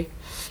cry,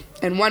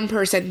 and one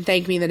person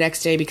thanked me the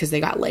next day because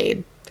they got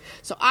laid.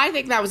 So I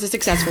think that was a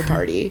successful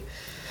party.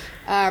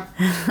 But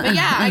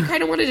yeah, I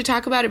kind of wanted to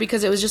talk about it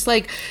because it was just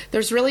like, there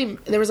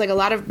was like a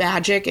lot of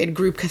magic in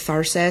group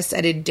catharsis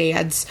and in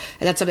dance.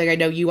 And that's something I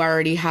know you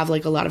already have,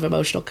 like, a lot of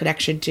emotional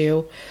connection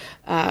to.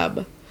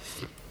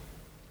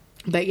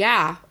 But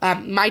yeah,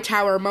 my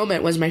tower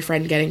moment was my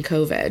friend getting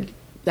COVID.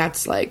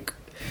 That's like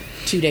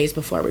 2 days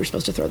before we were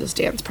supposed to throw this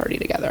dance party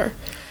together.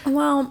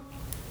 Well,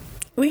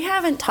 we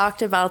haven't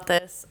talked about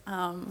this.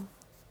 I'm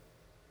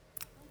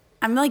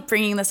like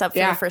bringing this up for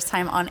the first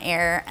time on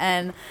air,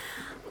 and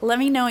let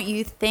me know what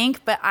you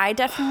think. But I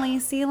definitely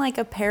see like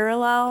a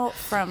parallel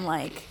from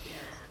like,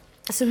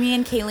 so me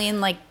and Kayleen,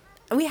 like,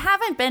 we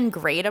haven't been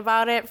great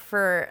about it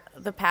for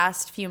the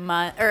past few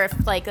months, or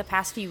like the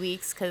past few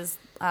weeks, because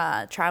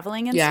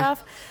traveling and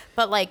stuff.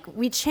 But like,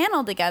 we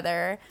channel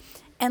together,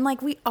 and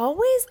like, we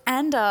always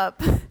end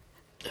up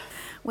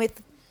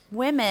with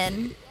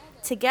women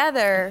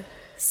together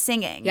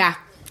singing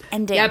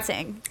and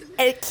dancing.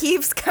 And it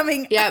keeps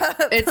coming up.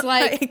 It's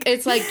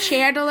like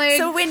channeling.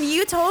 So when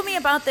you told me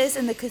about this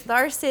and the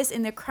catharsis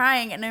and the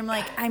crying, and I'm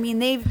like, I mean,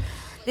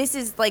 this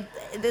is like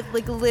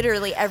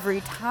literally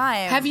every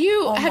time. Have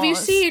you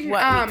seen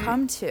what we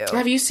come to?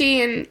 Have you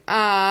seen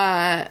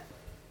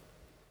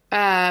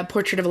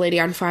Portrait of a Lady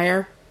on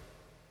Fire?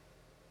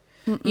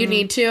 Mm-mm. You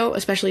need to,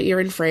 especially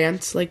you're in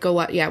France. Like, go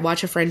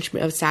watch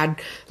a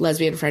sad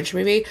lesbian French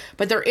movie.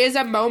 But there is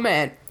a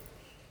moment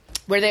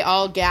where they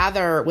all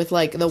gather with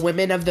like the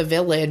women of the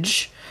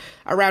village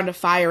around a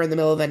fire in the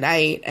middle of the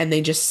night, and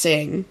they just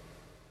sing,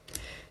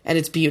 and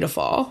it's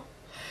beautiful.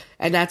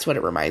 And that's what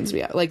it reminds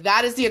me of. Like,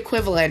 that is the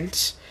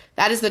equivalent.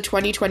 That is the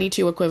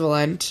 2022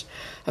 equivalent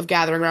of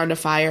gathering around a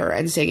fire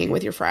and singing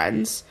with your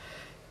friends.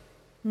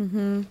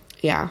 Mm-hmm.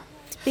 Yeah.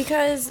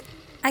 Because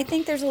I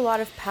think there's a lot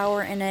of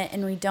power in it,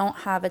 and we don't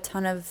have a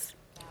ton of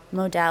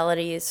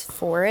modalities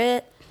for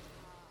it.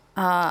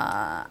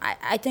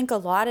 I think a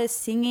lot of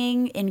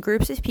singing in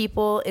groups of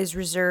people is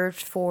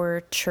reserved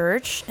for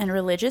church and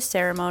religious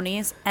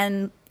ceremonies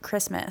and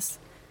Christmas.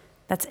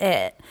 That's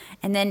it.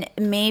 And then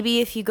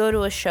maybe if you go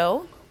to a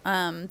show,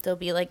 there'll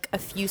be like a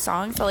few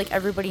songs that like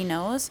everybody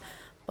knows.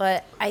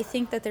 But I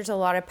think that there's a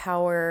lot of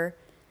power.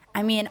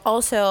 I mean,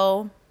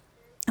 also,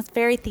 it's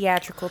very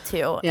theatrical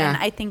too. Yeah. And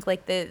I think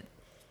like the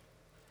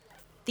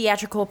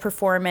theatrical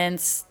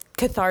performance,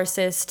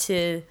 catharsis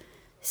to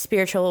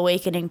spiritual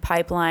awakening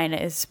pipeline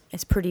is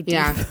pretty deep.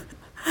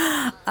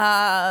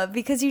 Yeah.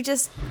 Because you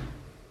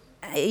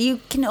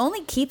can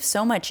only keep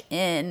so much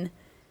in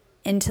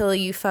until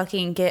you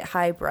fucking get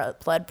high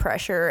blood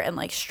pressure and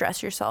like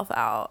stress yourself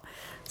out.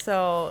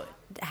 So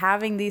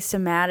having these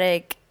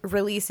somatic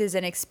releases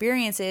and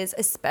experiences,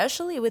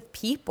 especially with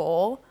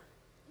people,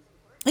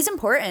 is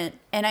important.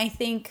 And I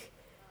think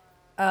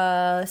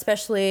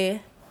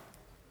especially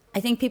I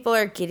think people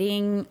are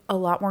getting a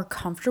lot more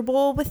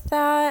comfortable with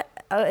that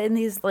in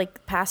these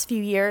like past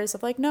few years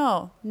of like,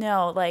 no,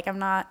 like I'm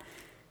not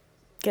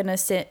gonna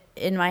sit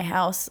in my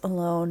house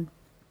alone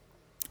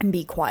and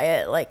be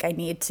quiet. Like I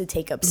need to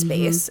take up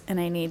space and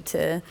I need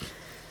to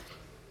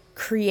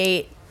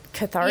create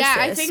catharsis. Yeah,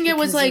 I think it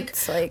was like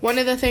one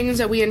of the things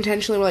that we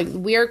intentionally were like,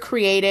 we're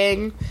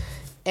creating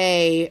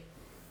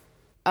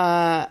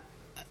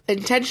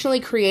intentionally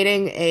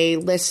creating a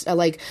list,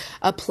 like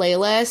a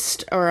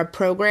playlist or a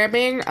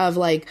programming of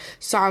like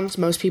songs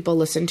most people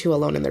listen to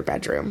alone in their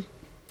bedroom.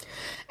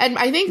 And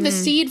I think the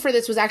seed for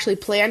this was actually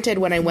planted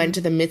when I went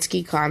to the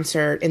Mitski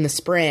concert in the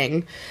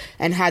spring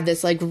and had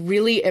this like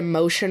really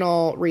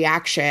emotional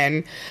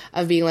reaction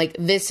of being like,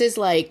 this is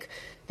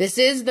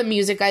the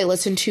music I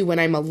listen to when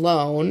I'm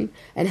alone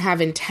and have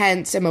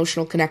intense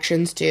emotional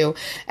connections to.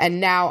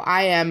 And now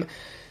I am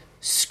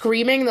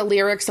screaming the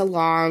lyrics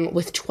along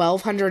with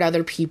 1,200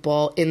 other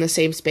people in the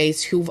same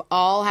space who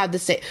all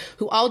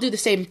do the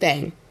same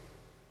thing.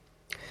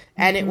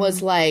 And it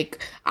was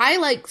like,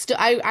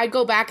 I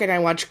go back and I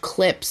watch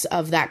clips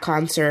of that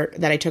concert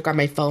that I took on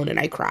my phone and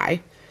I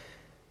cry.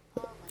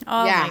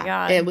 Oh yeah, my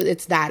God.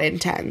 It's that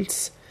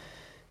intense.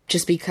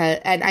 Just because,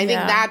 and I think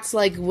that's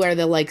like where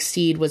the like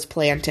seed was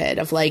planted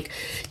of like,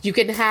 you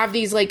can have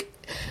these like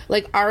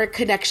our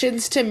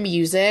connections to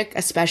music,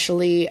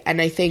 especially,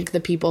 and I think the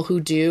people who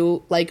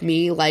do, like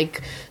me,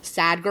 like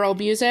sad girl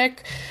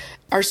music,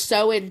 are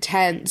so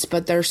intense,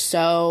 but they're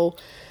so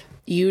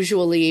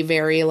usually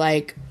very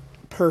like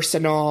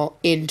personal,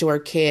 indoor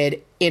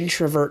kid,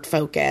 introvert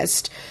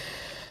focused.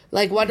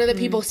 Like one of the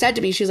people said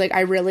to me, she's like,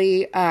 I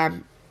really,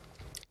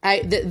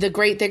 the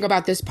great thing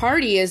about this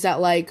party is that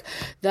like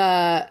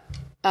the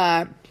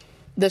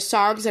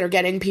songs that are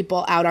getting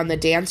people out on the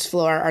dance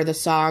floor are the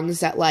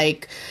songs that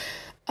like,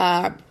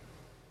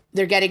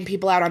 they're getting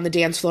people out on the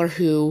dance floor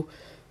who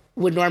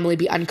would normally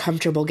be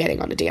uncomfortable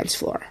getting on a dance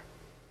floor.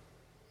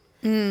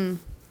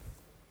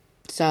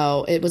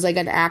 So it was like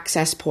an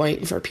access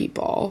point for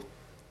people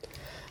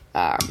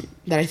that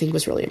I think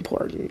was really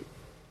important.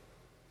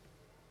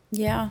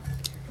 Yeah.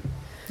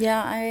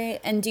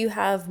 And do you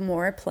have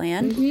more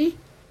planned?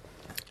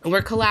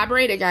 We're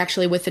collaborating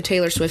actually with the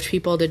Taylor Swift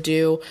people to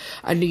do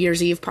a New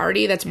Year's Eve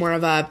party that's more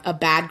of a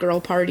bad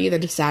girl party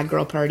than a sad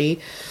girl party.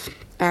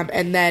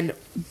 And then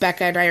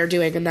Becca and I are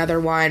doing another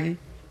one,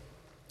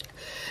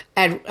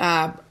 and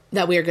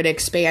that we are going to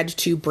expand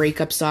to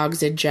breakup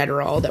songs in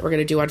general that we're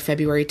going to do on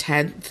February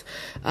 10th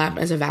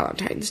as a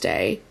Valentine's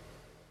Day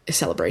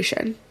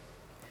celebration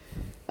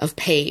of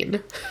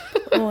pain.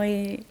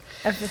 Oy.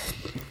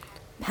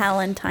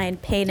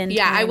 Palantine, Payton.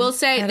 Yeah, I will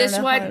say this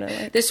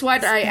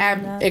one I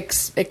am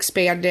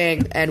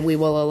expanding, and we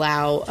will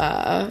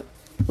allow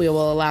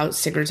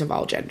singers of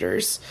all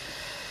genders.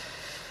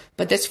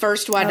 But this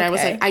first one, okay. I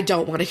was like, I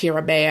don't want to hear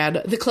a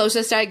man. The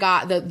closest I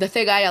got, the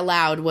thing I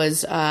allowed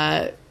was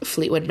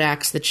Fleetwood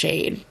Mac's The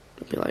Chain.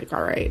 I'd be like,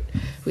 all right,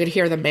 we're gonna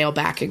hear the male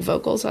backing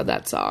vocals on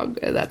that song,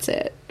 and that's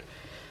it.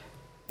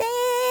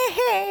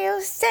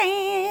 You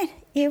said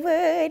you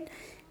would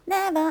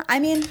never. I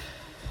mean,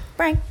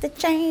 break the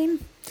chain.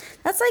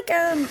 That's like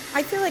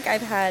I feel like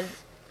I've had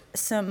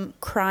some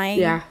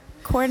crying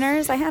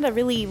corners. I had a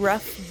really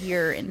rough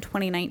year in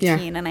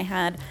 2019, and I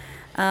had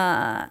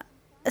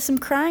some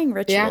crying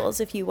rituals,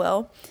 if you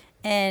will.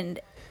 And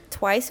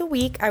twice a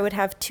week, I would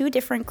have 2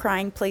 different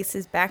crying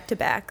places back to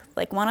back,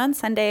 like one on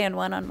Sunday and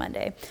one on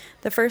Monday.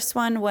 The first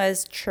one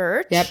was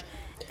church. Yep.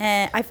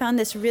 And I found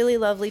this really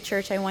lovely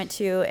church I went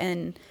to,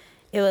 and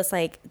it was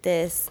like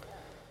this.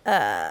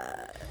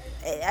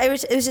 It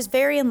was just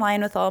very in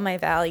line with all my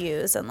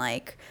values, and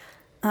like,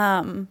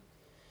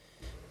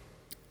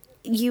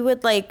 you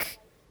would like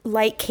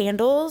light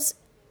candles,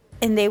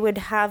 and they would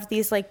have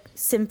these like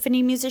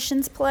symphony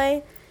musicians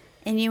play,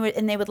 and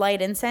they would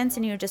light incense,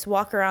 and you would just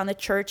walk around the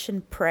church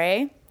and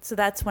pray. So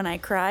that's when I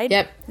cried.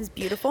 Yep. It was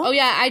beautiful. Oh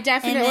yeah, I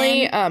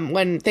definitely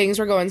when things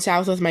were going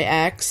south with my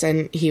ex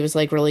and he was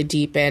like really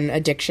deep in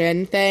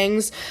addiction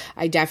things,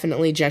 I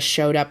definitely just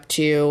showed up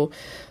to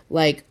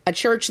like a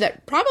church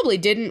that probably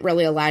didn't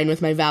really align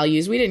with my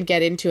values. We didn't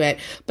get into it,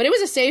 but it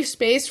was a safe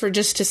space for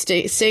just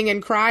to sing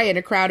and cry in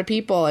a crowd of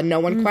people, and no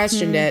one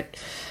questioned it.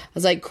 I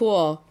was like,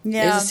 cool.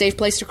 Yeah. It was a safe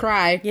place to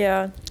cry.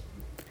 Yeah.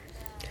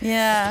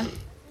 Yeah.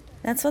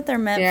 That's what they're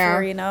meant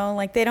for, you know?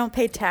 Like, they don't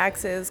pay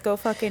taxes. Go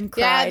fucking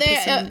cry. Yeah,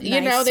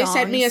 they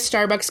sent me a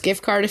Starbucks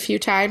gift card a few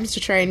times to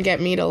try and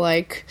get me to,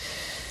 like,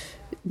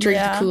 drink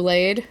the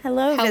Kool-Aid.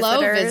 Hello,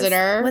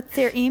 visitor. What's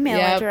your email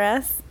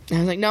address? I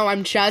was like, no,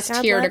 I'm just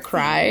here to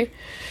cry.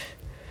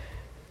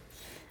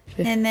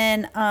 And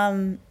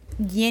then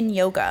yin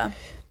yoga.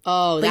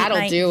 Oh,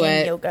 that'll do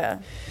it.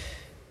 Yoga.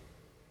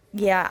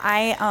 Yeah,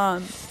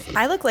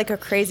 I look like a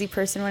crazy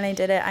person when I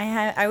did it.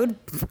 I would...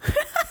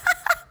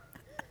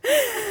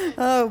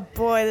 Oh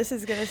boy, this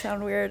is gonna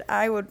sound weird.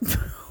 I would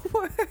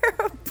wear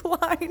a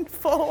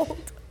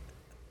blindfold.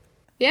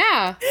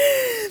 Yeah.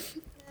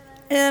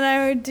 And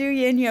I would do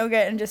yin yoga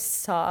and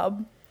just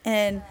sob.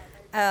 And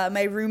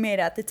my roommate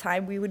at the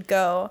time, we would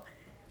go,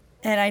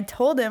 and I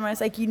told him, I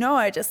was like,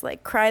 I just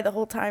like cry the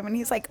whole time. And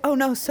he's like, oh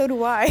no, so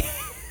do I.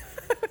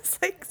 I was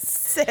like,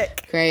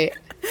 sick. Great.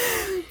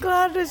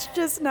 Glad it's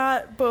just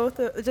not both,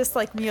 just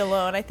like me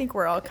alone. I think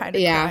we're all kind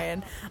of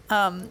crying.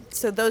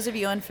 So those of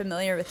you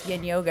unfamiliar with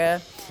yin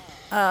yoga,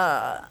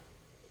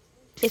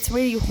 it's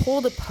where you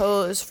hold a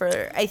pose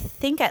for, I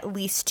think, at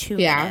least 2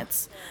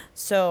 minutes.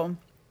 So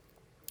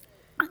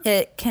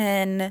it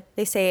can,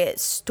 they say it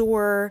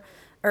store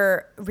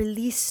or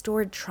release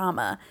stored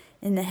trauma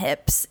in the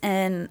hips.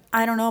 And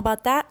I don't know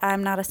about that.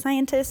 I'm not a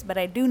scientist, but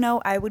I do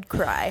know I would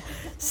cry.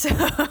 So...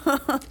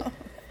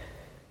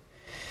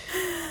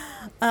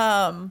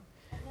 and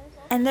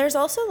there's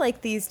also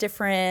like these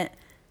different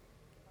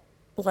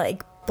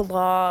like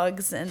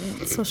blogs and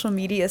social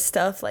media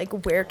stuff,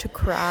 like where to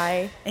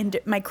cry and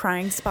my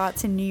crying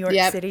spots in New York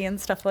City and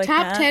stuff like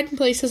that. Top 10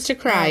 places to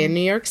cry in New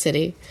York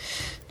City.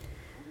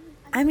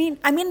 I mean,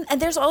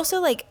 there's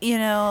also like,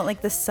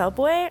 like the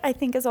subway, I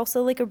think is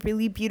also like a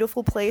really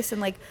beautiful place,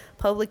 and like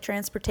public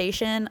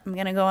transportation. I'm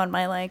going to go on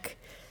my like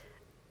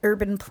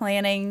urban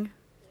planning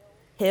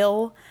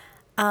hill.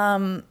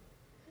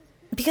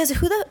 Because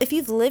if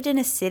you've lived in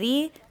a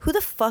city, who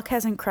the fuck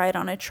hasn't cried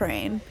on a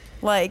train?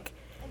 Like,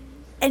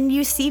 and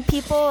you see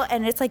people,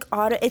 and it's like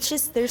it's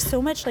just, there's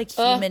so much like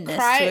humanness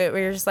to it,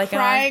 where you're just like,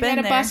 crying at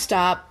a bus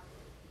stop.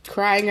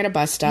 Crying at a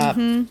bus stop.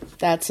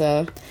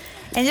 Mm-hmm.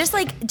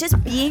 And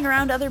just being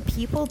around other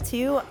people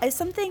too is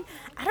something,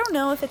 I don't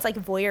know if it's like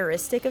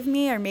voyeuristic of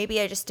me, or maybe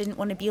I just didn't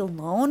want to be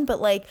alone,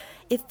 but like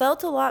it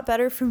felt a lot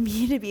better for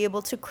me to be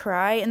able to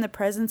cry in the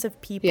presence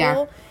of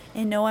people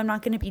and know I'm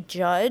not going to be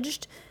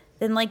judged,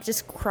 than like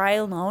just cry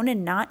alone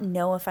and not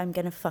know if I'm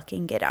gonna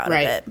fucking get out of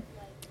it.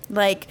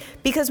 Like,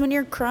 because when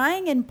you're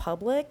crying in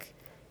public,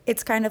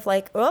 it's kind of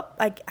like,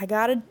 I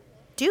gotta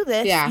do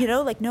this.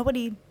 Like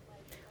nobody,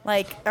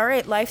 like, all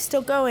right, life's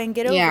still going,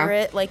 get over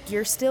it. Like,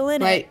 you're still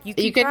in it. You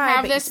can cry,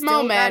 have this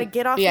moment. Gotta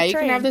get off the train. You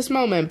can have this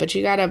moment, but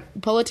you gotta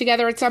pull it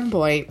together at some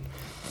point.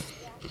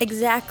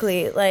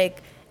 Exactly.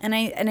 Like, and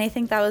I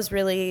think that was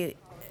really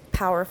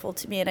powerful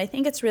to me, and I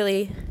think it's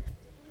a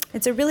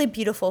really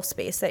beautiful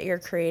space that you're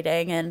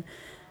creating, and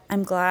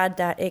I'm glad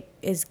that it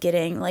is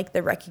getting like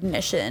the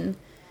recognition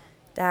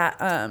that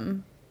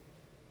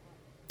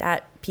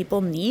that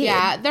people need.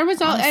 Yeah, there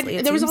was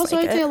honestly, there was also,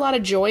 I'd say, a lot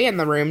of joy in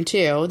the room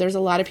too. There's a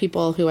lot of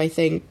people who I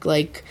think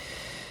like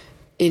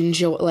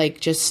enjoy,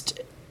 like just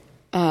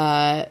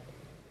I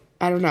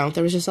don't know.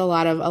 There was just a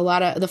lot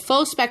of the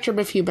full spectrum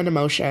of human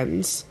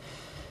emotions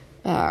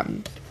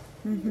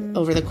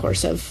over the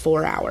course of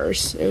 4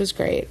 hours. It was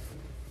great.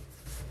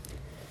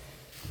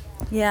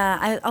 Yeah,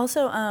 I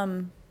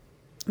also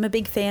I'm a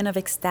big fan of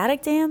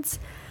ecstatic dance.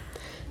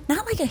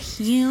 Not like a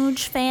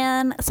huge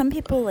fan. Some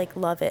people like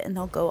love it and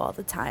they'll go all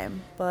the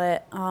time.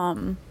 But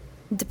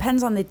it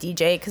depends on the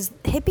DJ, because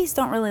hippies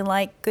don't really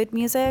like good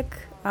music.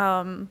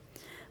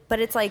 But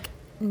it's like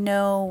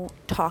no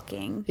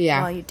talking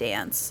while you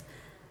dance.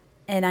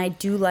 And I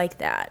do like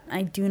that.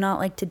 I do not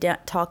like to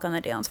talk on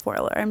the dance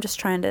floor. I'm just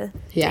trying to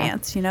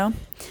dance, you know?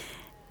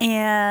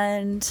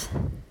 And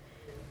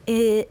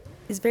it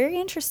is very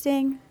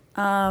interesting.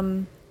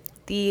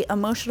 The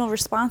emotional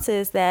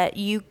responses that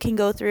you can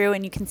go through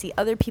and you can see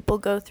other people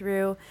go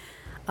through,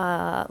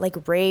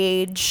 like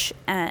rage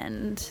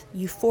and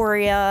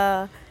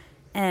euphoria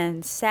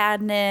and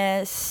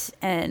sadness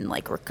and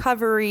like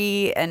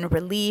recovery and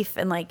relief,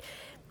 and like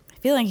I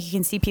feel like you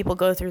can see people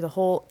go through the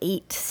whole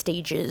 8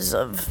 stages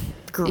of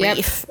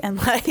grief and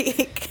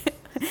like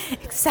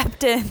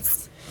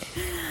acceptance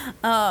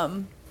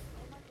in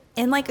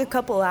like a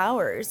couple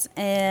hours.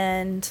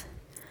 And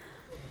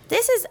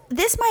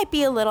this might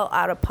be a little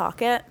out of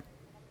pocket,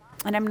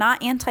 and I'm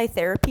not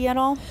anti-therapy at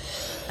all.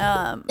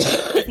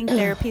 I think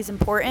therapy is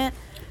important,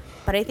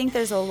 but I think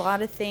there's a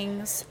lot of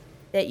things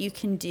that you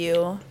can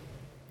do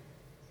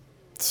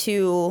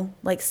to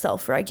like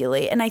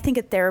self-regulate, and I think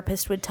a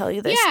therapist would tell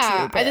you this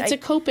too. But it's a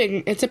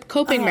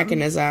coping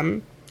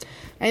mechanism.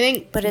 I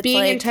think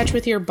being in touch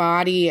with your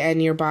body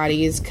and your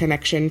body's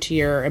connection to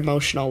your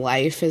emotional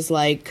life is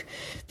like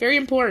very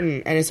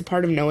important, and it's a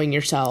part of knowing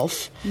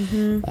yourself.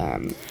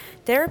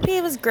 Therapy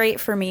was great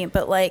for me,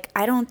 but like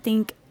I don't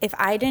think if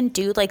I didn't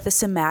do like the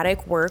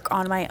somatic work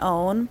on my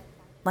own,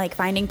 like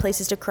finding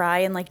places to cry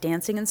and like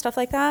dancing and stuff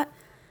like that,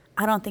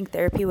 I don't think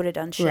therapy would have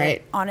done shit.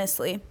 Right.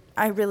 Honestly,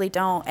 I really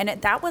don't. And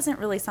that wasn't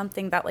really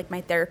something that like my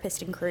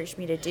therapist encouraged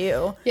me to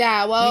do.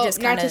 Yeah, well,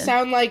 not to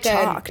sound like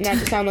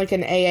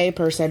an AA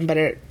person, but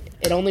it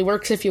only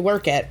works if you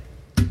work it.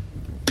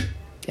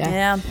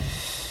 Yeah.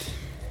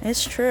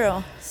 It's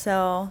true.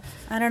 So,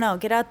 I don't know,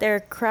 get out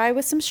there, cry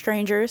with some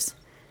strangers,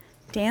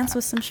 dance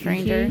with some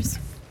strangers.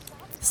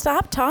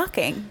 Stop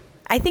talking.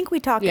 I think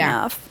we talk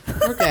enough.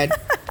 We're good.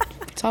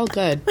 It's all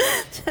good.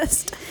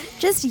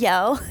 Just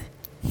yell.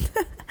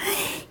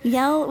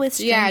 Yell with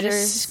strangers. Yeah,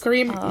 just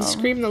scream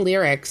the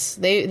lyrics.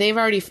 They've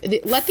already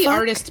let the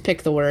artist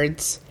pick the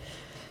words.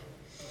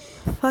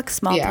 Fuck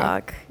small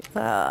talk.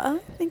 I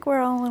think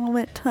we're all a little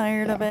bit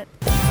tired of it.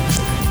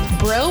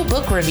 Bro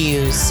book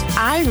reviews.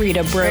 I read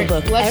a bro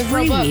book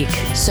every week,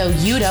 so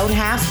you don't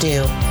have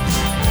to.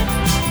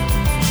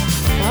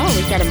 Oh,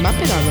 we've got a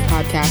Muppet on the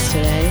podcast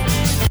today.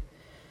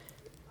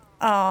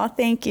 Aw,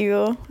 thank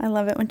you. I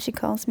love it when she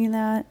calls me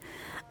that.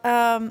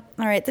 All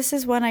right, this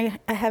is one I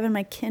have in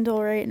my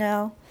Kindle right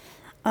now.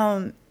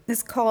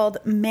 It's called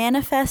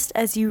Manifest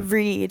as You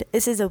Read.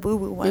 This is a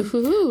woo-woo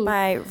one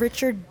by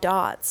Richard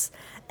Dotz.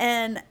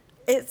 And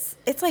it's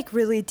like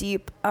really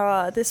deep.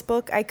 This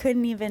book, I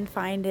couldn't even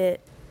find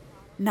it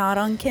not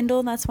on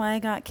Kindle. That's why I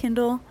got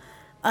Kindle.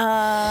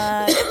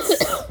 I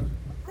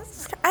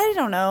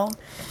don't know.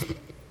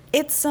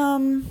 It's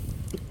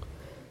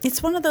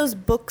one of those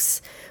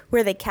books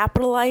where they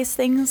capitalize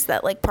things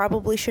that like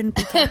probably shouldn't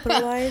be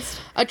capitalized.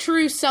 A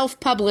true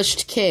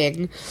self-published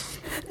king.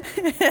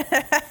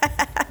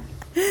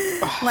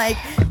 Like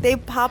he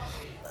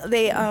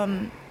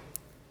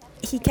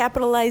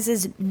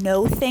capitalizes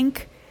no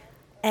think,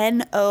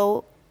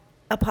 N-O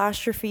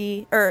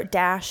apostrophe or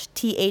dash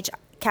T-H,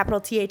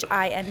 capital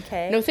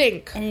T-H-I-N-K. No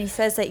think. And he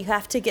says that you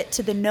have to get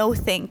to the no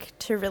think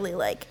to really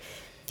like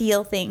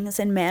feel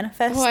things and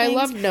manifest things. Oh, I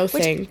love no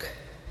think.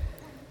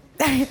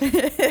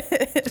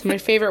 It's my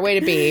favorite way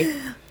to be.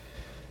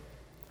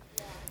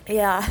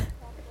 Yeah.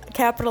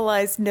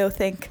 Capitalized no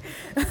think.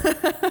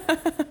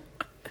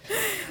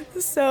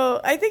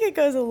 So I think it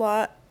goes a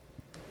lot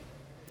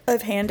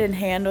of hand in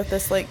hand with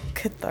this like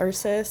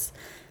catharsis,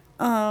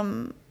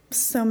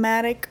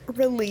 somatic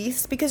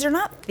release, because you're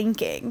not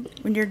thinking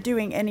when you're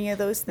doing any of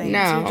those things.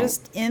 No. You're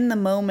just in the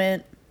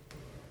moment,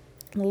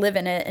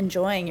 living it,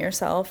 enjoying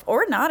yourself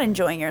or not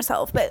enjoying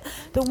yourself. But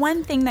the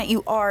one thing that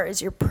you are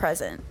is you're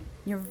present.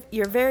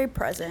 You're very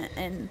present.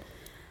 And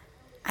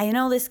I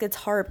know this gets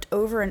harped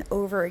over and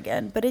over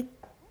again, but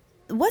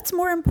what's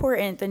more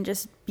important than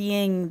just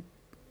being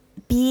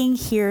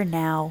here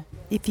now,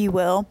 if you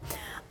will?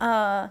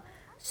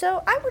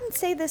 So I wouldn't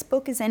say this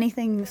book is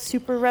anything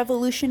super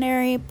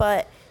revolutionary,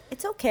 but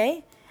it's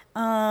okay.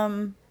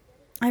 I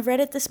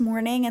read it this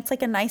morning. It's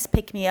like a nice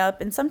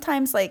pick-me-up. And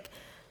sometimes like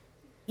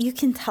you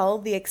can tell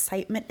the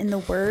excitement in the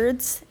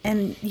words,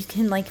 and you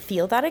can like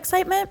feel that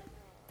excitement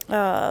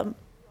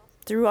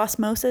through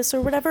osmosis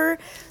or whatever.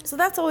 So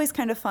that's always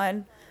kind of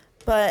fun.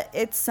 But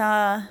it's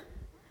not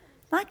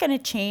going to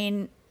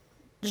change.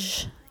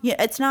 Yeah,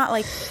 it's not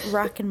like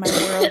rocking my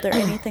world or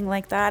anything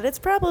like that. It's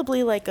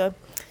probably like a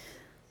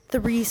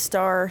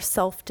 3-star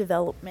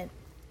self-development,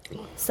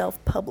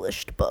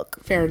 self-published book.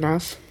 Fair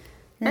enough.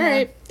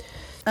 Yeah.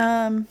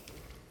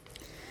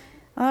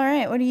 All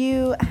right. What do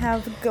you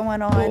have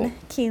going on,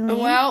 Kayleen?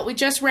 Well, we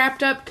just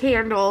wrapped up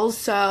Candles,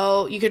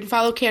 so you can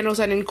follow Candles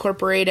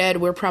Unincorporated.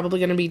 We're probably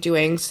going to be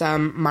doing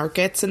some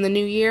markets in the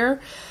new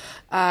year.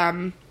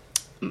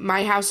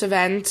 my house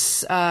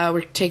events,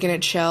 we're taking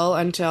it chill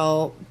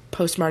until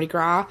post Mardi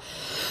Gras.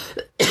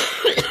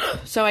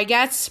 So I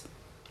guess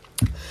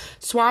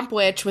Swamp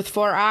Witch with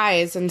 4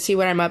 eyes and see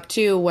what I'm up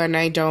to when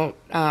I don't,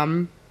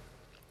 when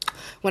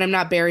I'm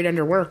not buried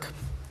under work.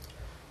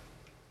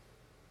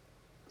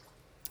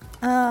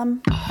 All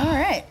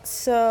right.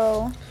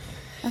 So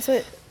that's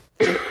what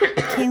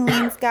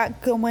Kayleen's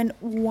got going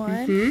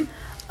on.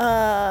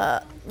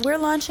 We're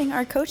launching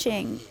our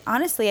coaching.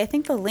 Honestly, I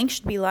think the link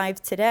should be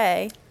live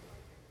today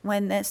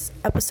when this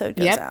episode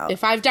goes out.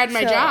 If I've done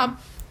my job.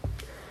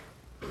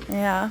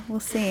 Yeah, we'll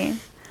see.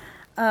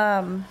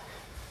 So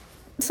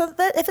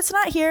that if it's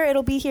not here,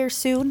 it'll be here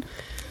soon.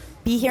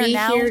 Be here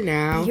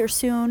now. Be here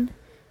soon.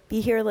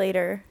 Be here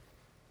later.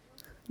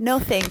 No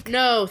think.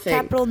 No think.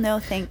 Capital no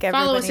think,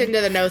 everybody. Follow us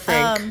into the no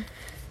think.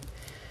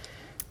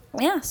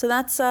 Yeah, so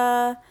that's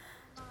I've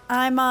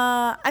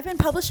been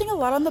publishing a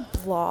lot on the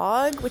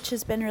blog, which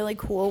has been really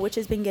cool, which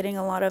has been getting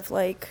a lot of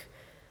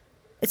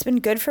it's been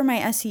good for my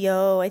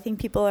SEO. I think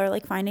people are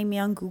finding me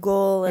on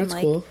Google and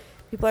that's cool.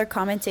 People are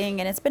commenting,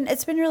 and it's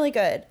been really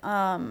good.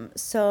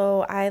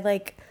 So I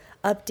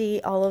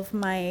update all of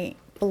my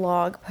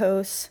blog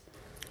posts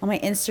on my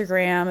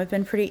Instagram. I've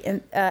been pretty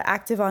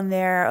active on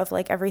there of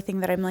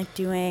everything that I'm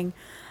doing.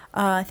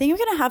 I think I'm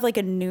gonna have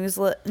a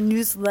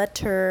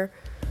newsletter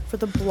for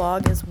the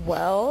blog as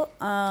well.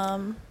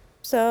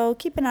 So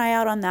keep an eye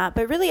out on that.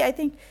 But really, I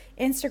think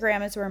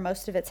Instagram is where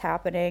most of it's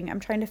happening. I'm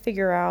trying to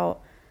figure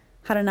out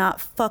how to not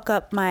fuck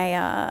up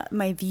my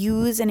my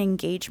views and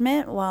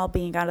engagement while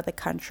being out of the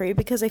country,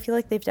 because I feel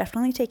like they've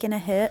definitely taken a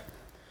hit.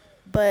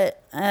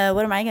 But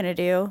what am I gonna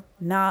do?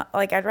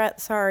 I'd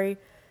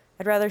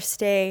rather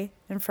stay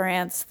in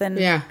France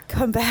than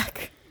come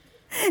back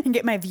and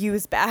get my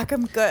views back.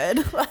 I'm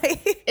good.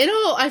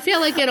 I feel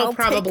like it'll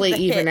probably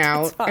even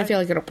out. I feel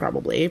like it'll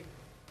probably.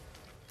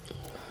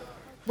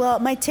 Well,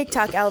 my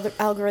TikTok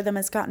algorithm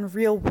has gotten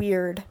real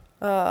weird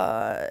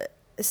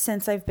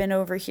since I've been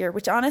over here,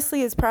 which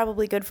honestly is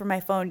probably good for my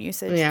phone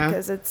usage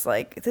because it's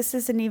this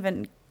isn't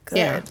even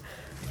good.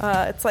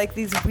 Yeah. It's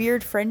these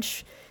weird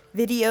French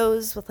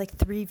videos with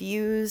 3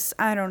 views.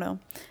 I don't know.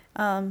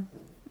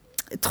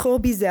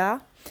 Trop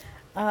bizarre.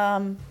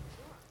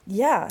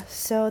 Yeah,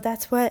 so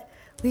that's what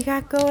we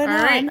got going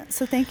on. Right.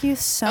 So thank you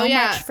so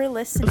much for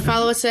listening.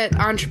 Follow us at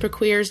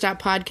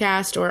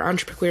entreprequeers.podcast or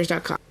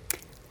entreprequeers.com.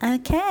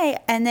 Okay,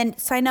 and then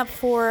sign up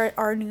for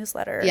our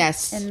newsletter.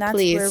 Yes, and that's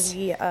please.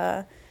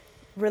 Where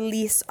we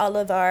release all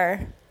of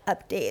our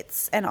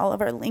updates and all of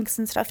our links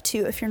and stuff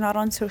too. If you're not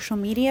on social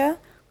media,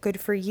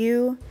 good for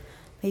you.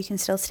 But you can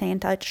still stay in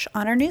touch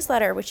on our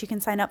newsletter, which you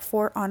can sign up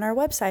for on our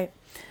website.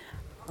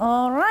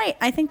 All right,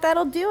 I think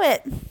that'll do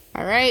it.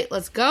 All right,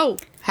 let's go.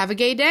 Have a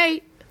gay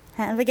day.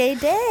 Have a gay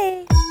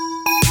day.